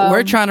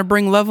 We're trying to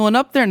bring Leveling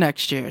up there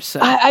next year.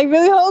 So I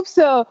really hope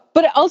so.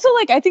 But also,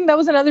 like, I think that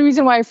was another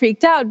reason why I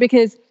freaked out,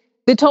 because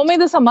they told me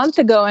this a month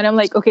ago. And I'm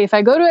like, okay, if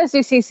I go to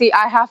SDCC,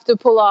 I have to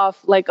pull off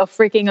like a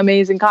freaking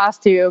amazing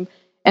costume.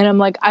 And I'm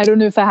like, I don't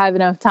know if I have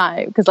enough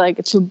time, because like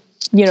to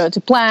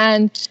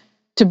plan,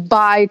 to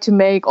buy, to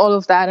make, all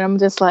of that. And I'm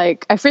just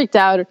like, I freaked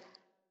out.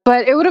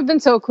 But it would have been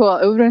so cool.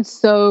 It would have been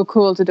so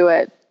cool to do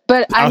it.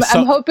 But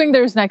I'm hoping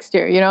there's next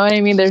year. You know what I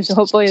mean?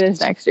 Hopefully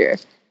there's next year.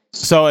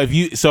 So if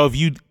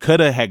you could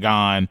have had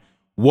gone,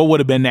 what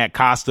would have been that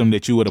costume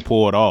that you would have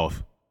pulled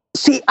off?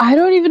 See, I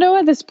don't even know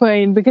at this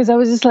point, because I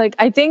was just like,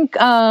 I think.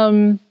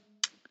 I'm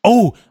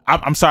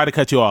sorry to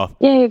cut you off.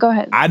 Yeah, go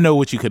ahead. I know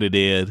what you could have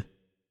did.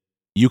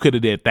 You could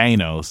have did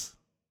Thanos.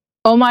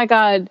 Oh my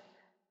God.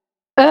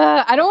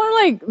 I don't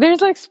want to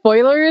there's like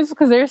spoilers,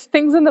 because there's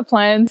things in the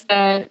plans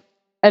that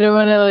I don't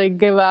want to like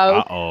give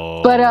out.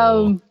 Uh-oh. But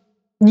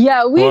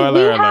yeah,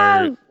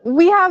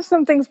 we have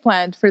some things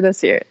planned for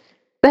this year.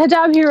 The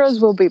Hijab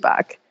Heroes will be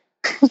back.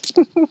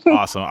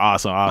 Awesome.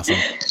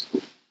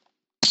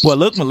 Well,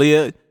 look,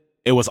 Malia,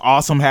 it was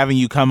awesome having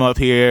you come up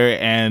here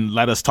and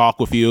let us talk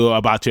with you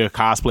about your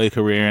cosplay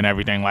career and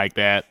everything like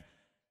that.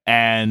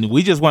 And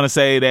we just want to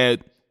say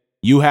that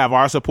you have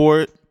our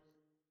support.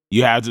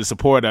 You have the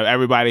support of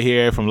everybody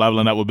here from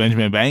Leveling Up with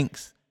Benjamin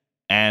Banks.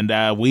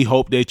 And we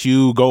hope that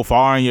you go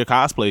far in your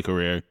cosplay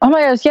career. Oh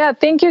my gosh. Yeah.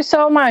 Thank you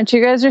so much.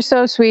 You guys are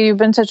so sweet. You've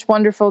been such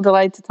wonderful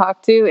delight to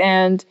talk to.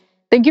 And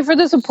thank you for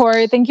the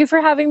support. Thank you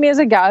for having me as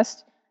a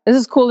guest. This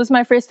is cool. This is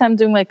my first time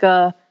doing like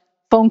a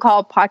phone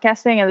call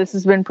podcasting, and this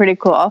has been pretty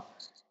cool.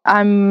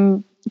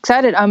 I'm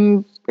excited.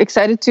 I'm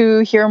excited to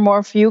hear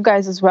more from you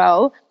guys as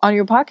well on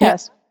your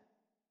podcast.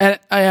 Yeah.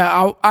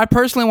 And I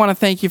personally want to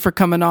thank you for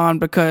coming on,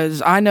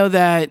 because I know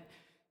that,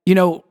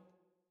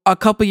 a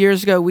couple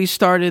years ago we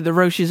started the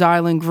Roshi's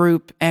Island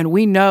group, and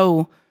we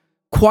know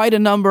quite a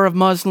number of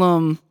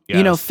Muslim,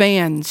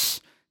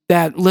 fans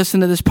that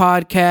listen to this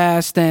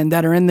podcast and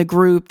that are in the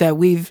group that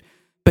we've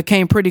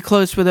became pretty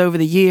close with over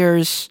the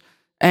years.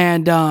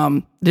 And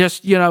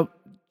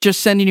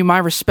just sending you my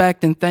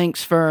respect and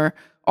thanks for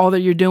all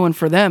that you're doing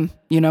for them.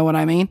 You know what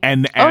I mean?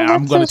 And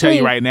I'm going to tell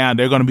you right now,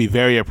 they're going to be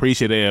very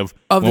appreciative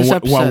of this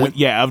episode.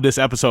 Of this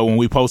episode when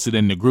we post it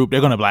in the group.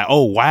 They're going to be like,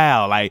 oh,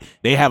 wow, like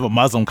they have a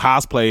Muslim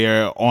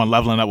cosplayer on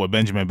Leveling Up with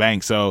Benjamin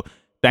Banks. So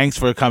thanks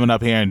for coming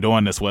up here and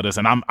doing this with us.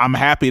 And I'm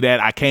happy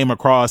that I came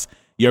across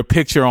your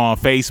picture on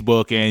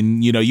Facebook,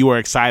 and you were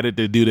excited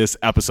to do this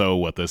episode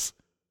with us.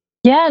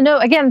 Yeah, no,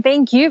 again,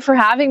 thank you for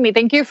having me.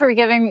 Thank you for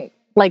giving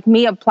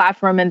me a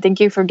platform, and thank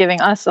you for giving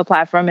us a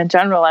platform in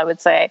general, I would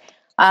say.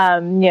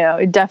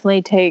 It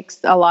definitely takes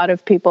a lot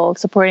of people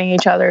supporting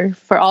each other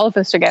for all of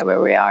us to get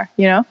where we are,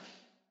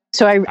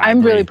 So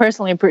I'm really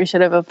personally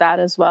appreciative of that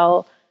as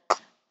well.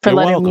 for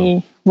letting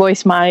me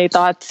voice my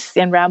thoughts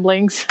and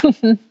ramblings.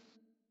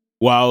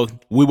 Well,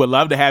 we would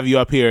love to have you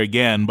up here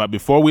again, but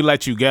before we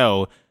let you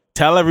go,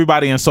 tell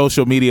everybody in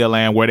social media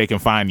land where they can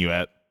find you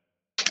at.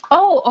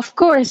 Oh, of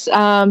course.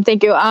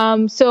 Thank you.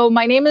 So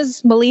my name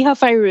is Maliha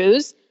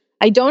Fairuz.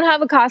 I don't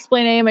have a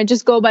cosplay name. I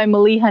just go by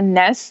Maliha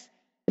Ness.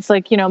 It's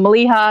like,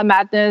 Maliha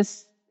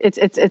Madness.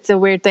 It's a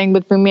weird thing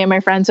between me and my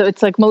friends. So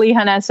it's like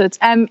Maliha Ness. So it's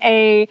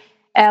MALIHANESS.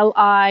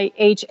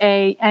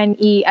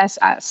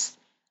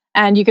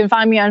 And you can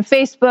find me on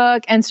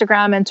Facebook,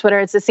 Instagram, and Twitter.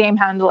 It's the same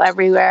handle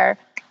everywhere.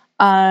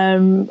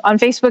 On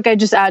Facebook, I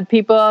just add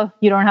people.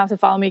 You don't have to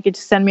follow me. You can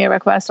just send me a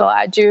request. I'll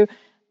add you.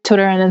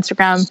 Twitter and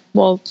Instagram,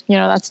 well,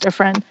 that's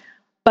different.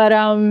 But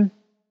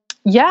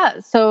yeah,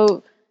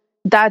 so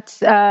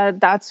that's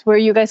where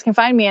you guys can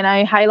find me. And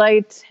I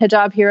highlight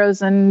hijab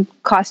heroes and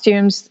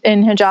costumes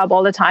in hijab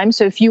all the time.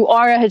 So if you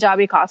are a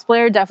hijabi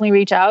cosplayer, definitely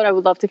reach out. I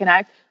would love to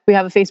connect. We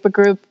have a Facebook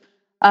group.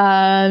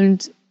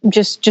 And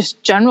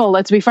just general,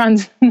 let's be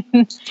friends.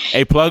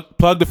 Hey, plug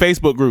the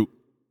Facebook group.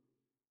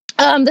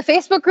 The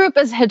Facebook group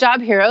is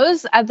Hijab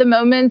Heroes. At the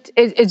moment,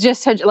 it's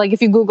just like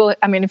if you Google,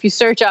 if you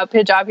search up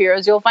Hijab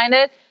Heroes, you'll find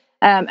it.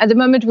 At the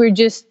moment, we're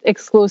just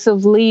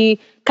exclusively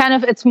it's kind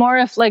of like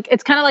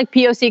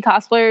POC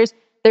cosplayers.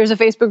 There's a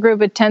Facebook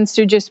group. It tends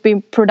to just be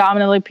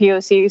predominantly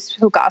POCs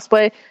who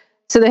cosplay.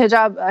 So the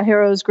Hijab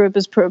Heroes group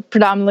is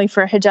predominantly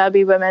for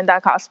hijabi women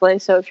that cosplay.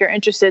 So if you're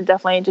interested,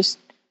 definitely just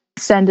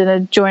send in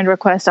a join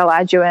request. I'll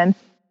add you in.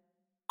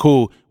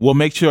 Cool. We'll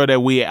make sure that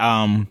we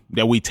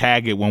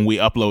tag it when we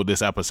upload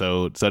this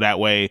episode, so that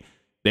way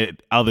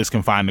that others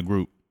can find the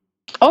group.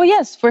 Oh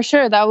yes, for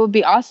sure. That would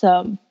be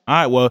awesome. All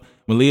right. Well,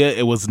 Maliha,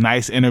 it was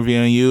nice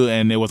interviewing you,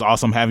 and it was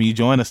awesome having you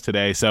join us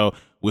today. So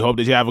we hope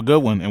that you have a good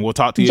one, and we'll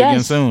talk to you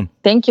again soon.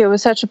 Thank you. It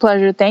was such a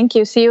pleasure. Thank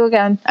you. See you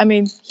again.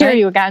 Hear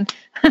you again.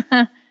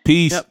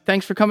 Peace. Yep.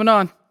 Thanks for coming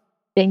on.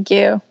 Thank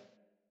you.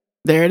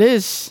 There it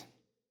is.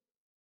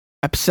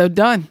 Episode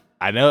done.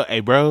 I know. Hey,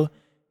 bro.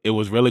 It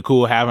was really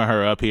cool having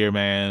her up here,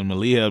 man.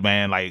 Maliha,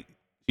 man,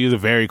 she was a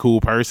very cool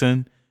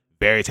person,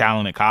 very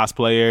talented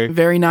cosplayer.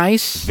 Very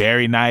nice.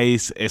 Very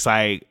nice. It's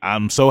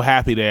I'm so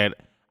happy that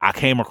I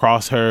came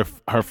across her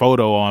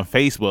photo on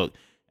Facebook.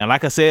 And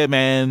like I said,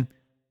 man,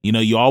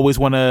 you always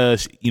want to,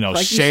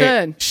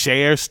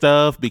 share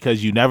stuff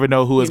because you never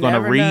know who it's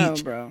going to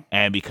reach. Bro.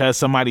 And because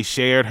somebody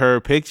shared her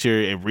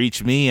picture, it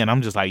reached me. And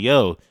I'm just like,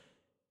 yo,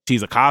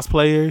 she's a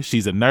cosplayer.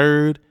 She's a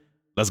nerd.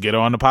 Let's get her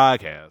on the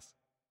podcast.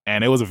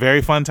 And it was a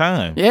very fun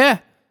time. Yeah.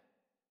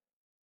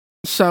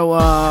 So,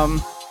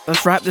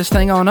 let's wrap this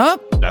thing on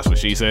up. That's what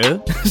she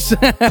said.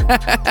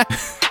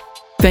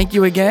 Thank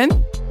you again.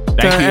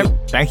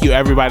 Thank you,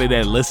 everybody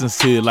that listens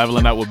to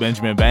Leveling Up with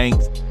Benjamin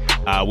Banks.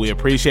 We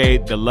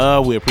appreciate the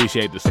love. We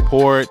appreciate the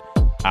support.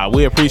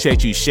 We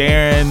appreciate you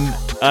sharing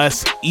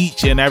us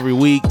each and every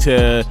week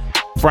to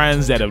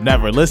friends that have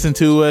never listened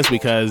to us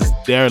because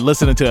they're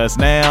listening to us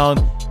now.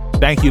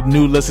 Thank you,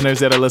 new listeners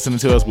that are listening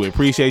to us. We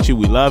appreciate you.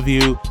 We love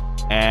you.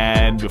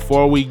 And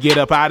before we get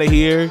up out of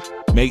here,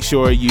 make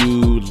sure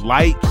you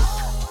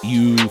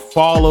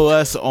follow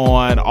us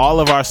on all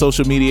of our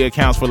social media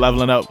accounts for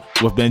Leveling Up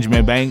with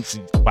Benjamin Banks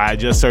by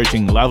just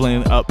searching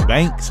Leveling Up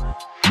Banks.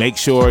 Make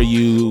sure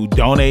you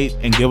donate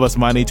and give us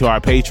money to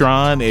our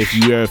Patreon if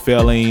you are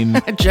feeling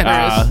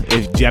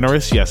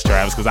generous. Yes,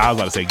 Travis, because I was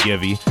about to say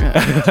givey.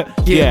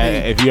 Yeah,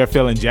 if you are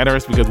feeling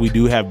generous because we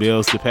do have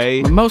bills to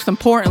pay. But most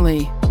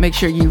importantly, make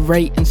sure you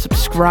rate and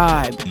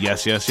subscribe.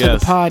 Yes. To the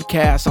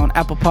podcast on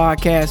Apple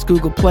Podcasts,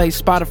 Google Play,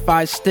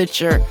 Spotify,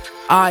 Stitcher,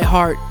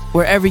 iHeart,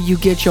 wherever you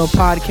get your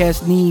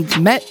podcast needs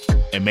met.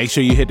 And make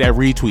sure you hit that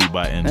retweet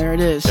button. There it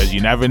is. Because you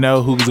never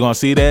know who's going to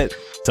see that.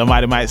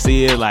 Somebody might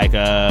see it like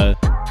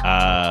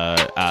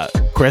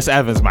Chris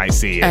Evans might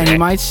see it. And he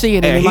might see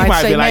it. And he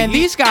might say, man,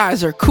 these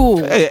guys are cool.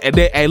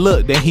 Hey,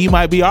 look, then he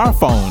might be our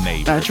phone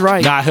neighbor. That's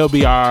right. Nah, he'll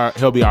be our podcast neighbor.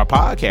 He'll be our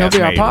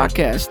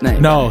podcast neighbor.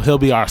 No, he'll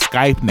be our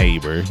Skype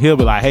neighbor. He'll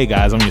be like, hey,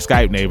 guys, I'm your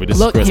Skype neighbor. This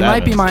is Chris Evans. Look, he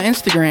might be my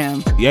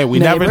Instagram Yeah, we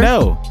neighbor. never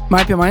know.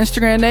 Might be my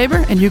Instagram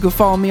neighbor. And you can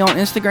follow me on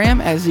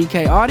Instagram at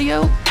ZK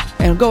Audio.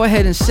 And go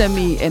ahead and send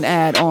me an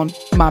ad on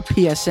my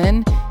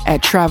PSN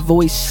at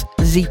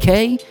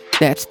TravVoiceZK.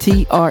 That's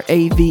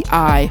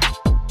TRAVI,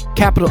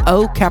 capital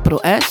O,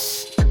 capital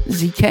S,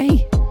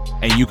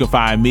 ZK. And you can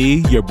find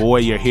me, your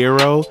boy, your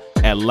hero,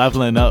 at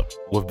Leveling Up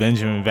with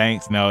Benjamin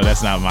Banks. No,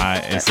 that's not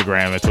my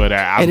Instagram and Twitter.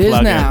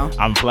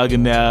 I'm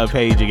plugging the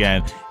page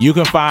again. You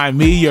can find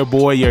me, your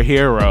boy, your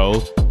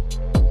hero,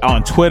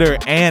 on Twitter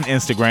and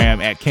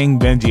Instagram at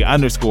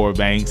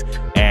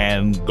KingBenji_Banks,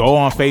 and go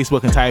on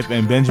Facebook and type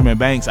in Benjamin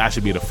Banks. I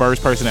should be the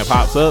first person that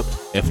pops up.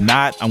 If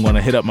not, I'm going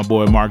to hit up my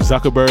boy Mark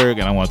Zuckerberg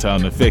and I want to tell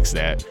him to fix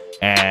that.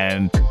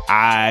 And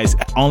I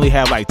only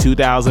have like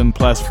 2,000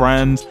 plus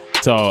friends,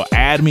 so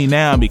add me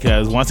now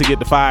because once it get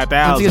to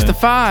 5,000,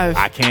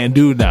 I can't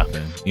do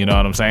nothing. You know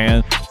what I'm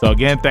saying? So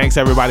again, thanks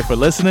everybody for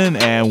listening,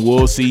 and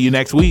we'll see you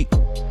next week.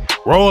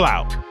 Roll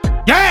out.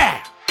 Yeah!